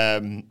me.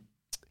 The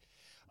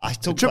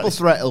triple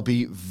threat will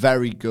be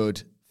very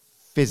good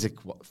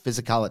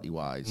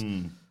physicality-wise,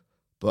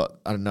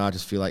 but I don't know, I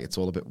just feel like it's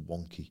all a bit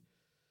wonky.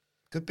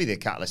 Could be the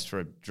catalyst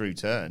for a Drew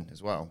turn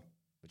as well,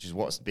 which is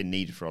what's been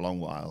needed for a long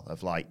while,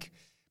 of like,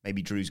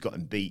 maybe Drew's got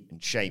him beat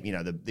and shape,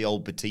 the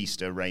old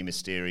Batista, Rey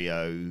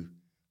Mysterio,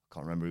 I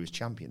can't remember who was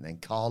champion then,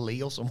 Carl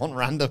Lee or someone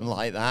random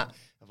like that.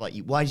 Of like,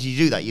 why did you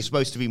do that? You're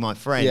supposed to be my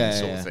friend,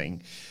 of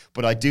thing.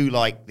 But I do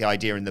like the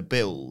idea in the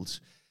build,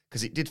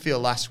 because it did feel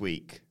last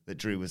week that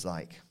Drew was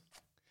like,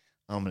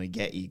 I'm going to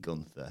get you,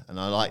 Gunther. And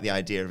I like the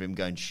idea of him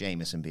going to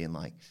Sheamus and being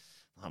like,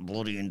 I'm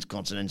bloody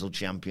Intercontinental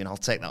Champion. I'll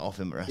take that off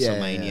him at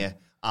WrestleMania. Yeah.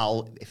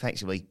 I'll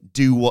effectively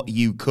do what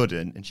you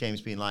couldn't. And Sheamus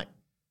being like,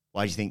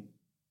 why do you think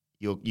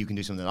you can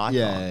do something that I can't?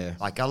 Yeah.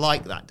 Like, I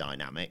like that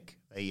dynamic.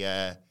 They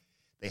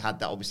had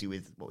that obviously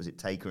with, what was it,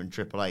 Taker and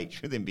Triple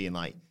H, with him being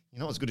like, you're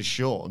not as good as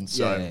Shawn,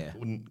 so I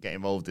wouldn't get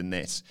involved in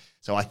this.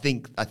 So I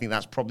think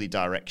that's probably the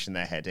direction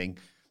they're heading.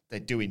 They're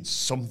doing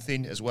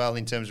something as well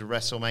in terms of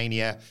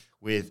WrestleMania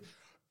with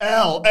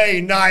LA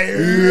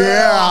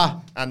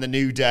Knight and the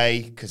New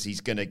Day, because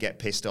he's going to get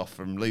pissed off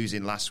from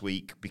losing last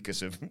week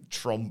because of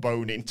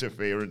trombone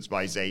interference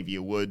by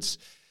Xavier Woods.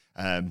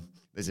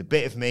 There's a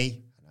bit of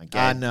me,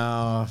 again, I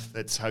know,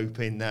 that's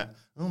hoping that,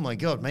 oh my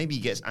God, maybe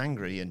he gets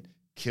angry and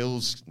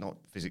kills, not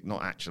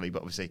actually,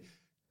 but obviously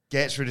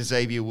gets rid of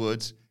Xavier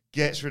Woods,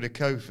 gets rid of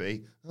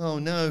Kofi. Oh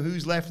no,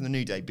 who's left in the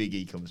New Day? Big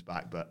E comes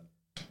back, but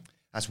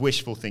that's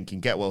wishful thinking.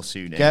 Get well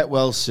soon. Get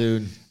well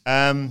soon.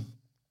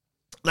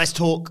 Let's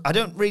talk. I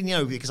don't really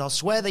know, because I'll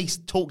swear they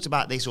talked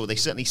about this, or they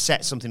certainly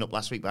set something up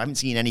last week, but I haven't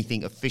seen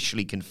anything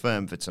officially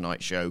confirmed for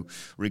tonight's show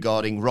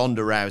regarding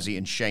Ronda Rousey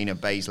and Shayna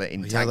Baszler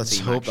in tag team action. Let's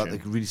hope that they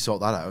can really sort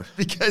that out.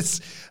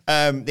 Because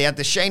they had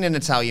the Shayna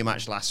Natalya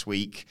match last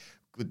week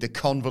with the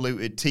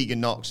convoluted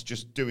Tegan Nox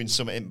just doing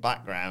something in the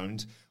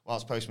background,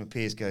 whilst Postman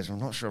Pierce goes, I'm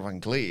not sure if I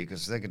can clear you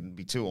because they're going to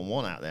be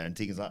 2-on-1 out there. And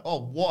Tegan's like,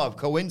 oh, what a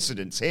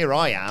coincidence. Here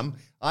I am.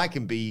 I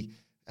can be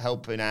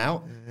helping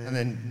out. And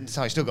then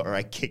Natalya still got her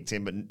head kicked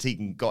in, but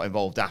Tegan got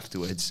involved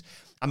afterwards.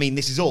 I mean,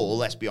 this is all,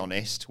 let's be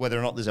honest, whether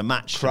or not there's a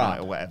match tonight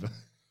or whatever.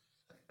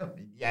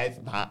 Yeah, it's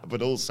that,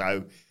 but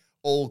also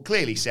all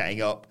clearly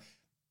setting up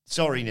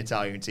Sorry,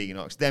 Natalya and Tegan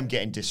Nox. Them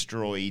getting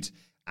destroyed,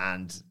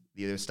 and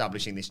they're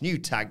establishing this new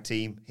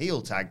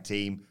heel tag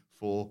team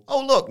for,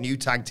 new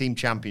tag team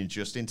champions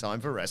just in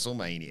time for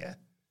WrestleMania.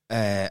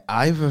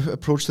 I've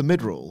approached the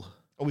mid-roll.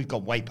 Oh, we've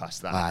gone way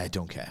past that. I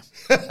don't care.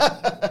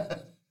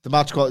 The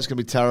match quality is going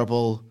to be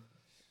terrible.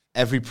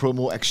 Every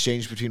promo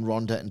exchange between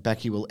Ronda and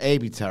Becky will A,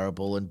 be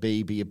terrible, and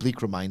B, be a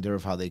bleak reminder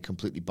of how they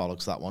completely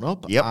bollocks that one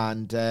up. Yep.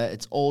 And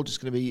it's all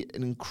just going to be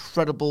an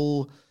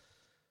incredibly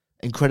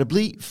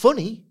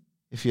funny,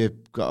 if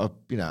you've got a,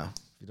 if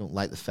you don't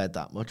like the Fed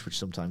that much, which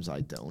sometimes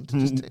I don't,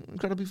 just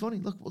incredibly funny.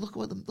 Look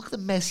at the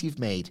mess you've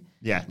made.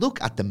 Yeah.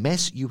 Look at the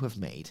mess you have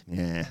made.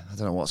 Yeah, I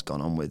don't know what's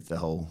gone on with the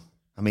whole...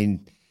 I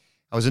mean,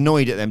 I was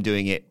annoyed at them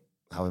doing it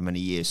however many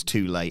years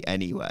too late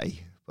anyway,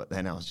 but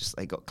then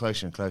they got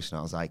closer and closer, and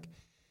I was like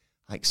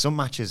some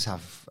matches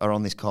are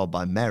on this card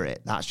by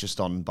merit. That's just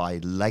on by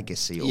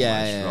legacy almost,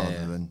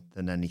 rather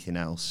than anything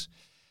else.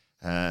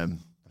 I'm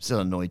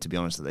still annoyed, to be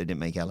honest, that they didn't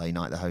make LA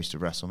Knight the host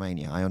of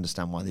WrestleMania. I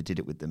understand why they did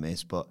it with The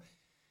Miz, but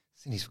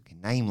it's in his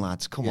fucking name,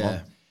 lads. Come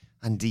on.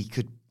 And he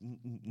could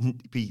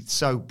be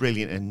so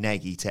brilliant and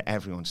neggy to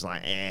everyone. Just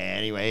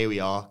anyway, here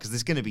we are. Because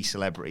there's going to be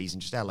celebrities,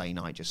 and just LA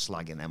Knight just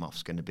slagging them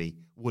off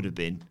would have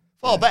been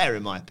far better,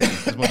 in my opinion,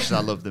 as much as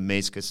I love The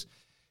Miz, because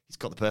he's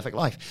got the perfect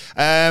life.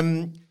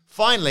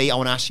 Finally, I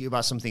want to ask you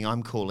about something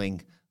I'm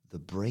calling the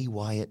Bray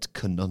Wyatt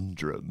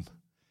conundrum.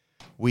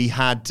 We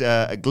had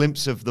a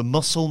glimpse of the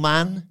Muscle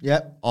Man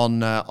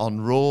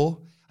on Raw.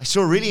 I saw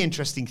a really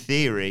interesting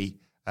theory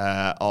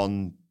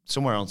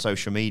somewhere on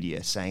social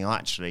media saying,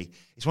 actually,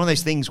 it's one of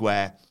those things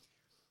where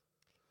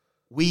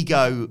we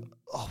go,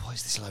 what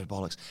is this load of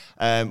bollocks,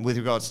 with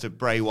regards to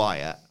Bray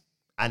Wyatt,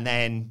 and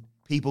then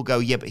people go,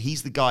 yeah, but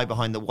he's the guy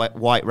behind the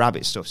White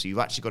Rabbit stuff, so you've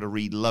actually got to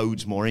read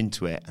loads more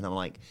into it. And I'm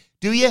like,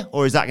 do you?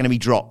 Or is that going to be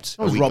dropped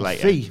a week Rob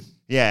later? Fee.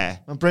 Yeah.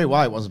 And Bray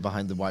Wyatt wasn't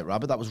behind the White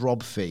Rabbit. That was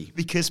Rob Fee.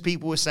 Because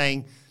people were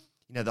saying,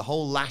 the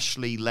whole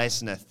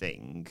Lashley-Lesnar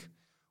thing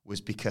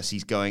was because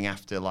he's going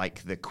after,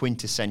 the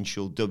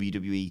quintessential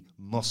WWE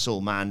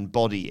muscle man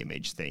body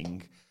image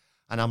thing.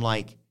 And I'm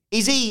like,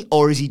 is he?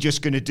 Or is he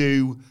just going to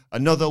do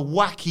another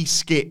wacky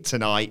skit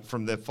tonight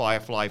from the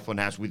Firefly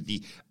Funhouse with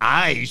the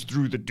eyes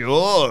through the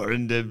door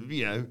and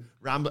the,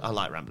 I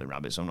like Rambling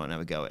Rabbit, so I'm not going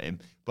to go at him.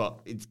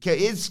 But it's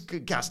a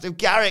cast of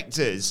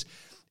characters.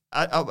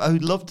 I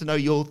would love to know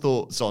your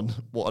thoughts on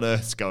what on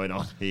earth's going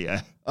on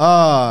here.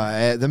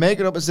 They're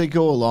making up as they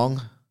go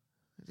along.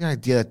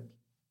 There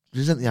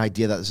isn't the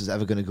idea that this is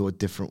ever going to go a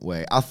different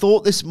way. I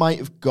thought this might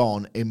have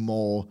gone in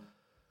more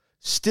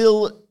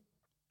still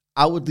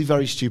outwardly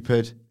very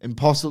stupid,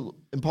 impossible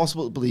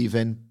to believe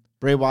in.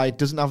 Bray Wyatt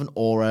doesn't have an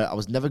aura. I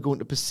was never going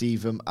to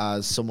perceive him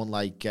as someone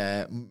like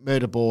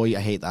Murder Boy.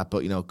 I hate that,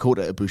 but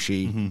Kota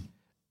Ibushi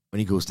when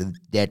he goes to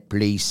that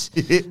place.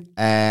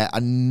 I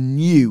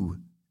knew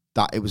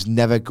that it was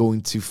never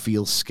going to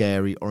feel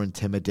scary or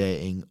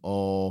intimidating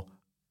or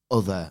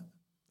other.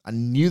 I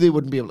knew they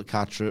wouldn't be able to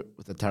capture it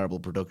with a terrible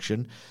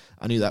production.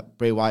 I knew that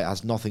Bray Wyatt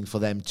has nothing for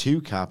them to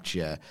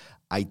capture.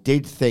 I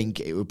did think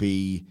it would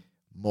be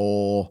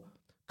more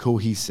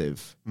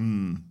cohesive.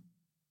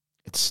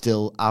 It's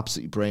still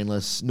absolutely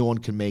brainless. No one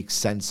can make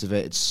sense of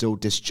it. It's so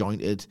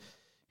disjointed.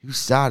 Who's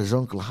sad? Is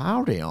Uncle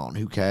Howdy on?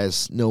 Who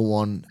cares? No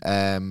one.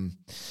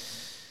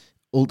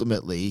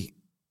 Ultimately,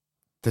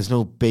 there's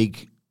no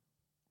big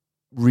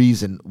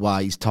reason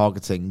why he's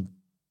targeting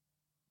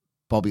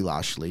Bobby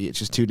Lashley. It's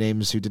just two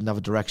names who didn't have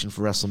a direction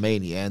for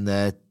WrestleMania, and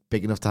they're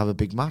big enough to have a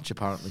big match,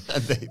 apparently.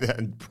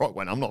 And Brock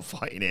went, I'm not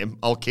fighting him.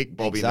 I'll kick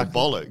Bobby in the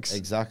bollocks.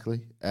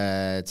 Exactly.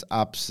 It's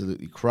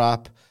absolutely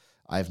crap.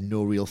 I have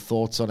no real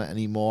thoughts on it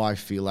anymore. I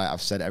feel like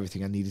I've said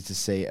everything I needed to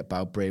say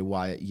about Bray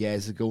Wyatt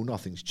years ago.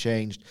 Nothing's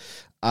changed.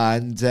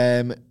 And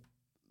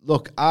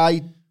look,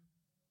 on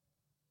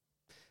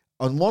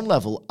one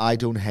level, I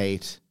don't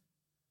hate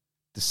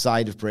the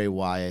side of Bray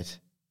Wyatt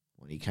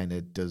when he kind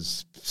of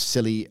does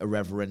silly,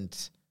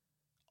 irreverent,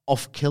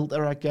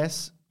 off-kilter, I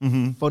guess,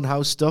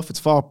 funhouse stuff. It's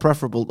far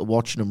preferable to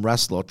watching him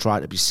wrestle or try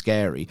to be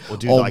scary. Or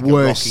do a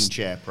rocking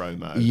chair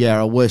promo.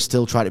 Yeah, or worse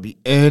still, try to be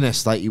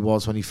earnest like he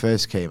was when he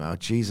first came out.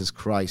 Jesus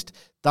Christ.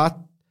 That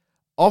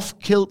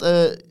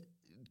off-kilter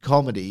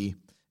comedy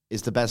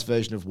is the best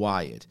version of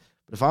Wyatt.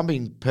 But if I'm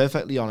being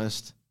perfectly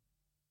honest,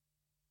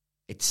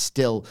 it's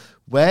still...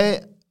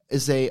 Where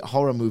is a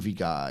horror movie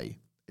guy...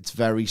 It's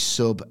very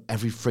sub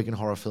every friggin'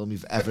 horror film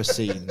you've ever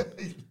seen.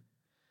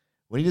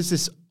 When he does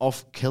this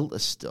off-kilter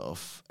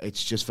stuff,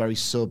 it's just very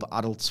sub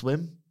Adult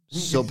Swim,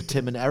 sub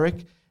Tim and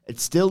Eric.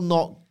 It's still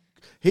not...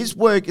 His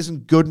work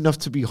isn't good enough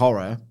to be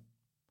horror.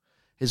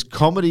 His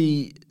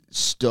comedy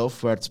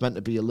stuff, where it's meant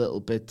to be a little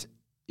bit,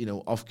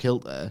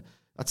 off-kilter,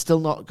 that's still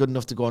not good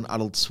enough to go on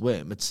Adult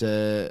Swim. It's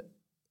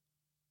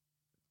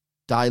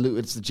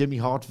diluted. It's the Jimmy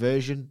Hart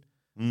version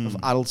of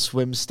Adult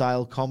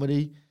Swim-style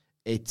comedy.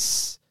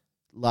 It's...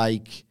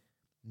 like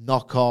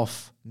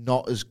knockoff,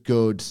 not as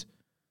good.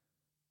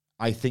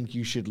 I think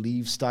you should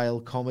leave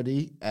style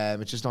comedy.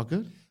 It's just not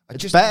good.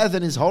 It's better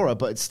than his horror,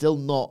 but it's still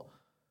not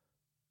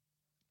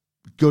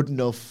good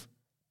enough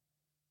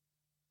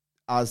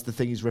as the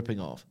thing he's ripping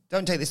off.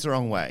 Don't take this the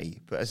wrong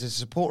way, but as a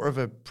supporter of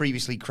a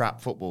previously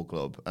crap football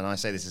club, and I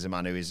say this as a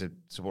man who is a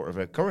supporter of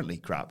a currently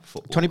crap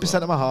football 20%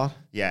 club, of my heart.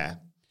 Yeah.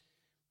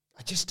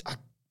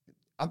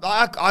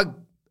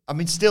 I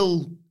mean,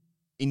 still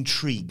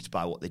intrigued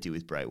by what they do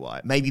with Bray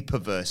Wyatt. Maybe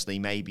perversely,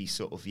 maybe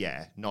sort of,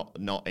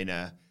 not in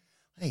a,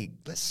 hey,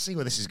 let's see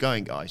where this is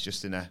going, guys.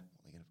 Just in a,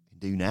 what are they going to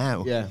do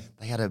now? Yeah.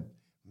 They had a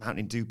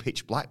Mountain Dew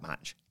pitch black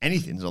match.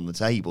 Anything's on the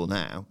table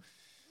now.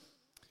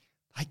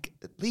 Like,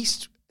 at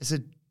least as a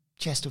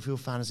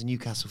Chesterfield fan, as a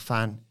Newcastle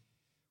fan,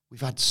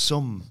 we've had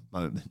some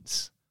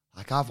moments.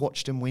 Like, I've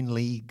watched them win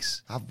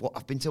leagues.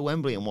 I've been to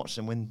Wembley and watched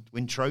them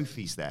win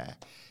trophies there.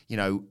 You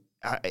know,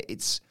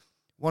 it's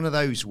one of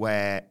those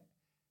where,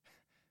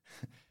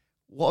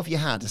 what have you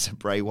had as a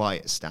Bray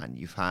Wyatt stan?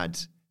 You've had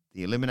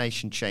the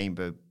Elimination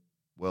Chamber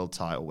world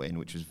title win,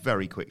 which was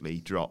very quickly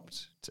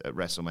dropped at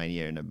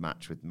WrestleMania in a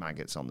match with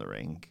maggots on the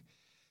ring.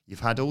 You've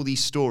had all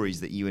these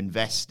stories that you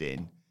invest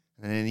in,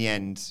 and then in the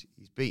end,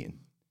 he's beaten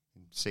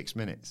in 6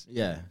 minutes.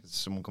 Yeah.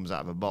 Someone comes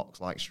out of a box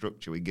like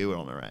structure with goo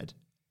on her head.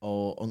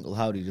 Or Uncle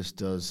Howdy just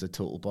does a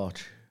total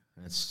botch.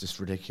 And it's just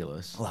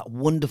ridiculous. Oh, that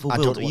wonderful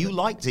build. You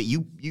liked it.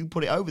 You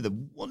put it over, the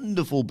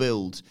wonderful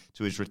build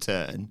to his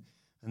return.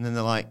 And then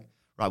they're like,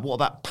 right, what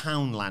about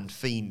Poundland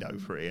Fiend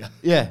over here?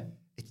 Yeah.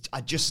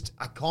 I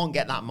can't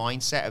get that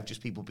mindset of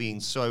just people being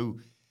so,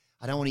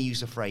 I don't want to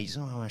use the phrase,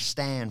 I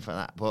stand for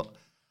that, but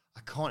I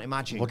can't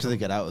imagine. What do they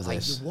get out of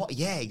this? What?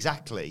 Yeah,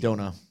 exactly. Don't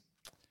know.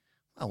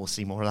 Well, we'll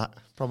see more of that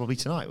probably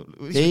tonight.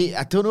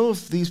 I don't know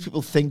if these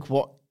people think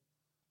what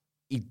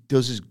he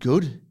does is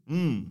good.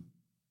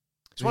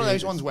 It's one of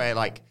those ones where,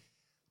 like,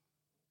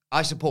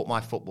 I support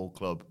my football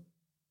club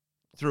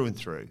through and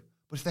through,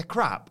 but if they're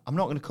crap, I'm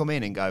not going to come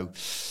in and go,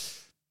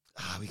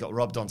 we got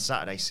robbed on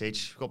Saturday,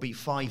 Sidge. We got beat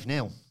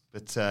 5-0.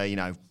 But,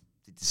 the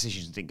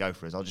decisions didn't go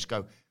for us. I'll just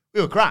go,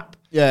 we were crap.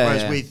 Yeah.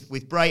 Whereas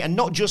with Bray, and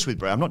not just with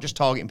Bray, I'm not just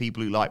targeting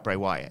people who like Bray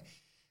Wyatt.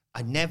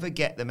 I never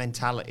get the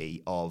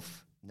mentality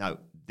of, no,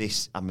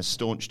 I'm a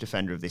staunch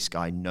defender of this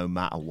guy no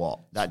matter what.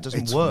 That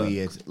doesn't work.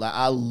 It's weird. Like,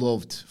 I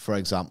loved, for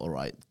example,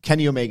 right,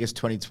 Kenny Omega's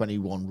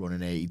 2021 run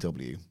in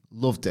AEW.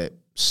 Loved it.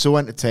 So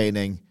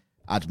entertaining.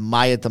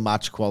 Admired the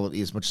match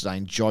quality as much as I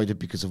enjoyed it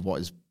because of what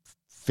his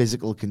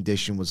physical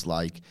condition was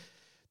like.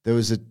 There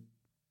was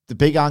the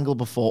big angle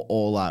before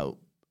All Out.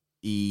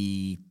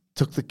 He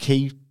took the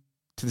key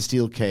to the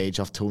steel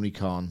cage off Tony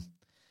Khan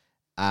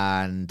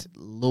and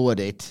lowered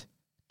it,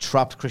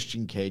 trapped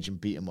Christian Cage and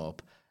beat him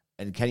up.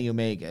 And Kenny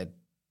Omega,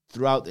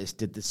 throughout this,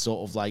 did this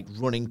sort of like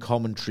running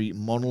commentary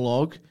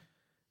monologue.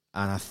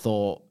 And I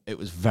thought it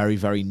was very,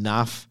 very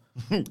naff.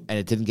 And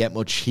it didn't get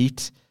much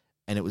heat.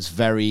 And it was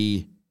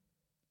very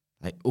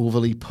like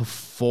overly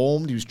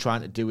performed. He was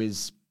trying to do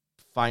his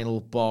final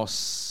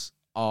boss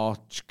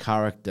arch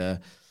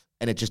character.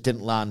 And it just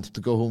didn't land.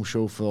 The go-home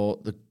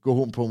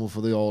promo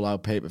for the All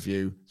Out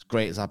pay-per-view, as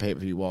great as that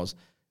pay-per-view was,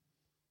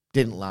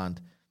 didn't land.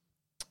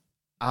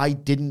 I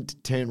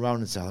didn't turn around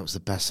and say, that was the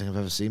best thing I've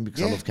ever seen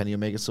because I love Kenny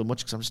Omega so much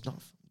because I'm just not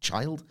a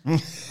child.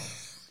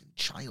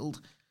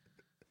 Child.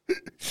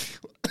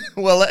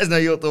 Well, let us know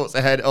your thoughts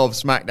ahead of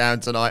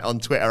SmackDown tonight on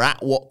Twitter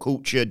at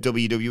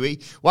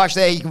WhatCultureWWE. Watch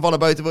there. You can follow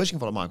both of us. You can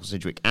follow Michael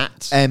Sidgwick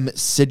at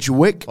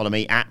Sidgwick. Follow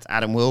me at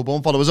Adam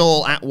Wilborn. Follow us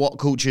all at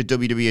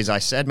WhatCultureWWE, as I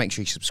said. Make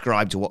sure you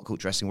subscribe to What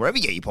Culture Wrestling, wherever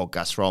you get your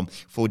podcasts from,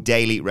 for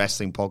daily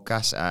wrestling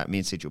podcasts. Me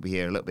and Sidge will be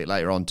here a little bit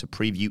later on to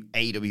preview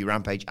AEW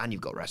Rampage, and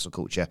you've got Wrestle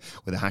Culture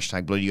with a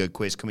hashtag Bloody Good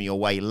quiz coming your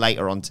way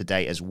later on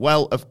today as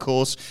well, of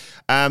course.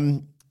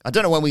 I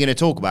don't know when we're going to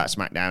talk about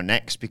SmackDown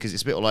next because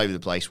it's a bit all over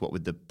the place, what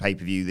with the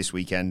pay-per-view this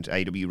weekend,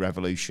 AEW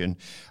Revolution.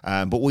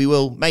 But we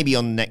will, maybe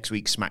on next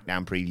week's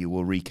SmackDown preview,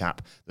 we'll recap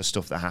the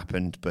stuff that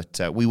happened.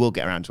 But we will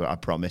get around to it, I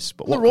promise.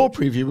 But the Raw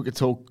preview, we could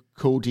talk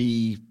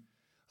Cody.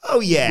 Oh,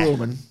 yeah.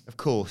 Roman. Of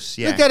course,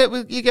 yeah. You'll get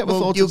it. You get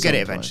thoughts. You'll get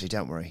it eventually,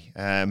 don't worry.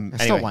 Anyway.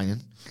 Stop whining.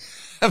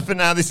 For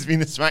now, this has been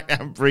the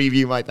SmackDown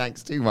preview. My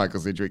thanks to Michael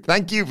Sidgwick.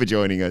 Thank you for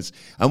joining us.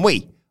 And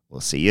we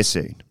will see you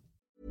soon.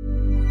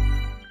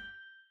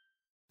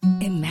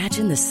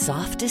 Imagine the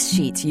softest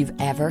sheets you've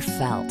ever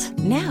felt.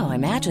 Now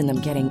imagine them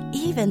getting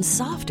even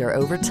softer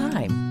over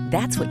time.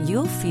 That's what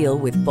you'll feel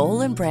with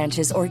Boll &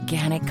 Branch's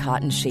organic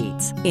cotton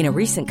sheets. In a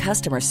recent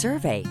customer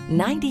survey,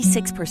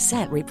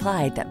 96%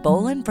 replied that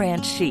Boll &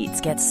 Branch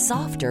sheets get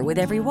softer with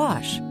every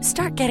wash.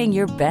 Start getting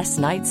your best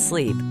night's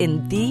sleep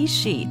in these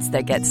sheets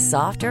that get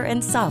softer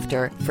and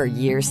softer for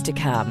years to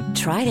come.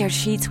 Try their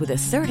sheets with a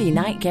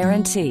 30-night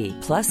guarantee.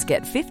 Plus,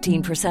 get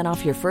 15%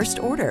 off your first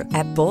order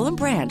at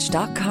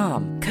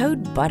bollandbranch.com.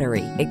 Code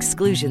BUTTERY.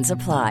 Exclusions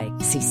apply.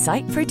 See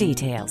site for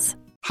details.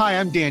 Hi,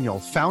 I'm Daniel,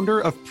 founder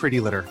of Pretty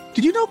Litter.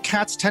 Did you know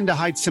cats tend to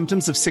hide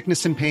symptoms of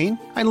sickness and pain?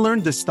 I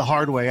learned this the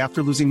hard way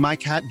after losing my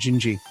cat,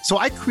 Gingy. So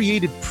I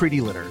created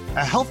Pretty Litter,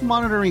 a health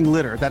monitoring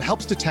litter that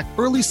helps detect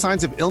early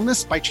signs of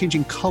illness by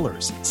changing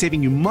colors,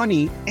 saving you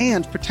money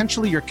and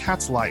potentially your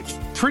cat's life.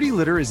 Pretty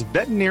Litter is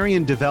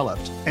veterinarian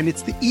developed, and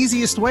it's the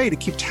easiest way to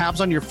keep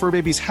tabs on your fur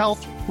baby's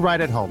health right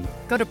at home.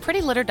 Go to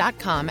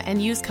prettylitter.com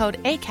and use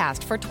code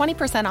ACAST for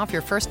 20% off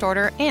your first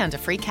order and a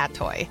free cat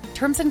toy.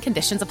 Terms and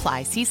conditions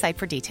apply. See site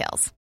for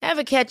details.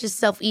 Ever catch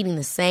yourself eating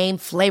the same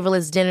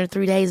flavorless dinner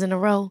 3 days in a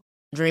row?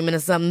 Dreaming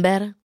of something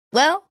better?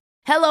 Well,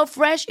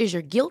 HelloFresh is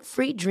your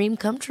guilt-free dream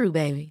come true,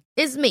 baby.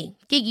 It's me,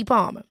 Keke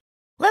Palmer.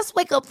 Let's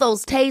wake up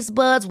those taste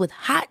buds with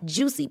hot,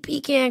 juicy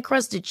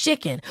pecan-crusted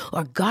chicken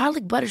or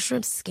garlic butter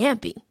shrimp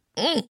scampi.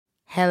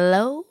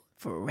 Hello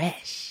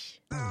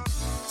Fresh.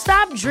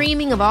 Stop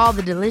dreaming of all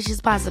the delicious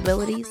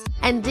possibilities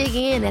and dig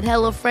in at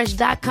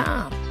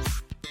HelloFresh.com.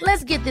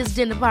 Let's get this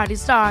dinner party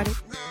started.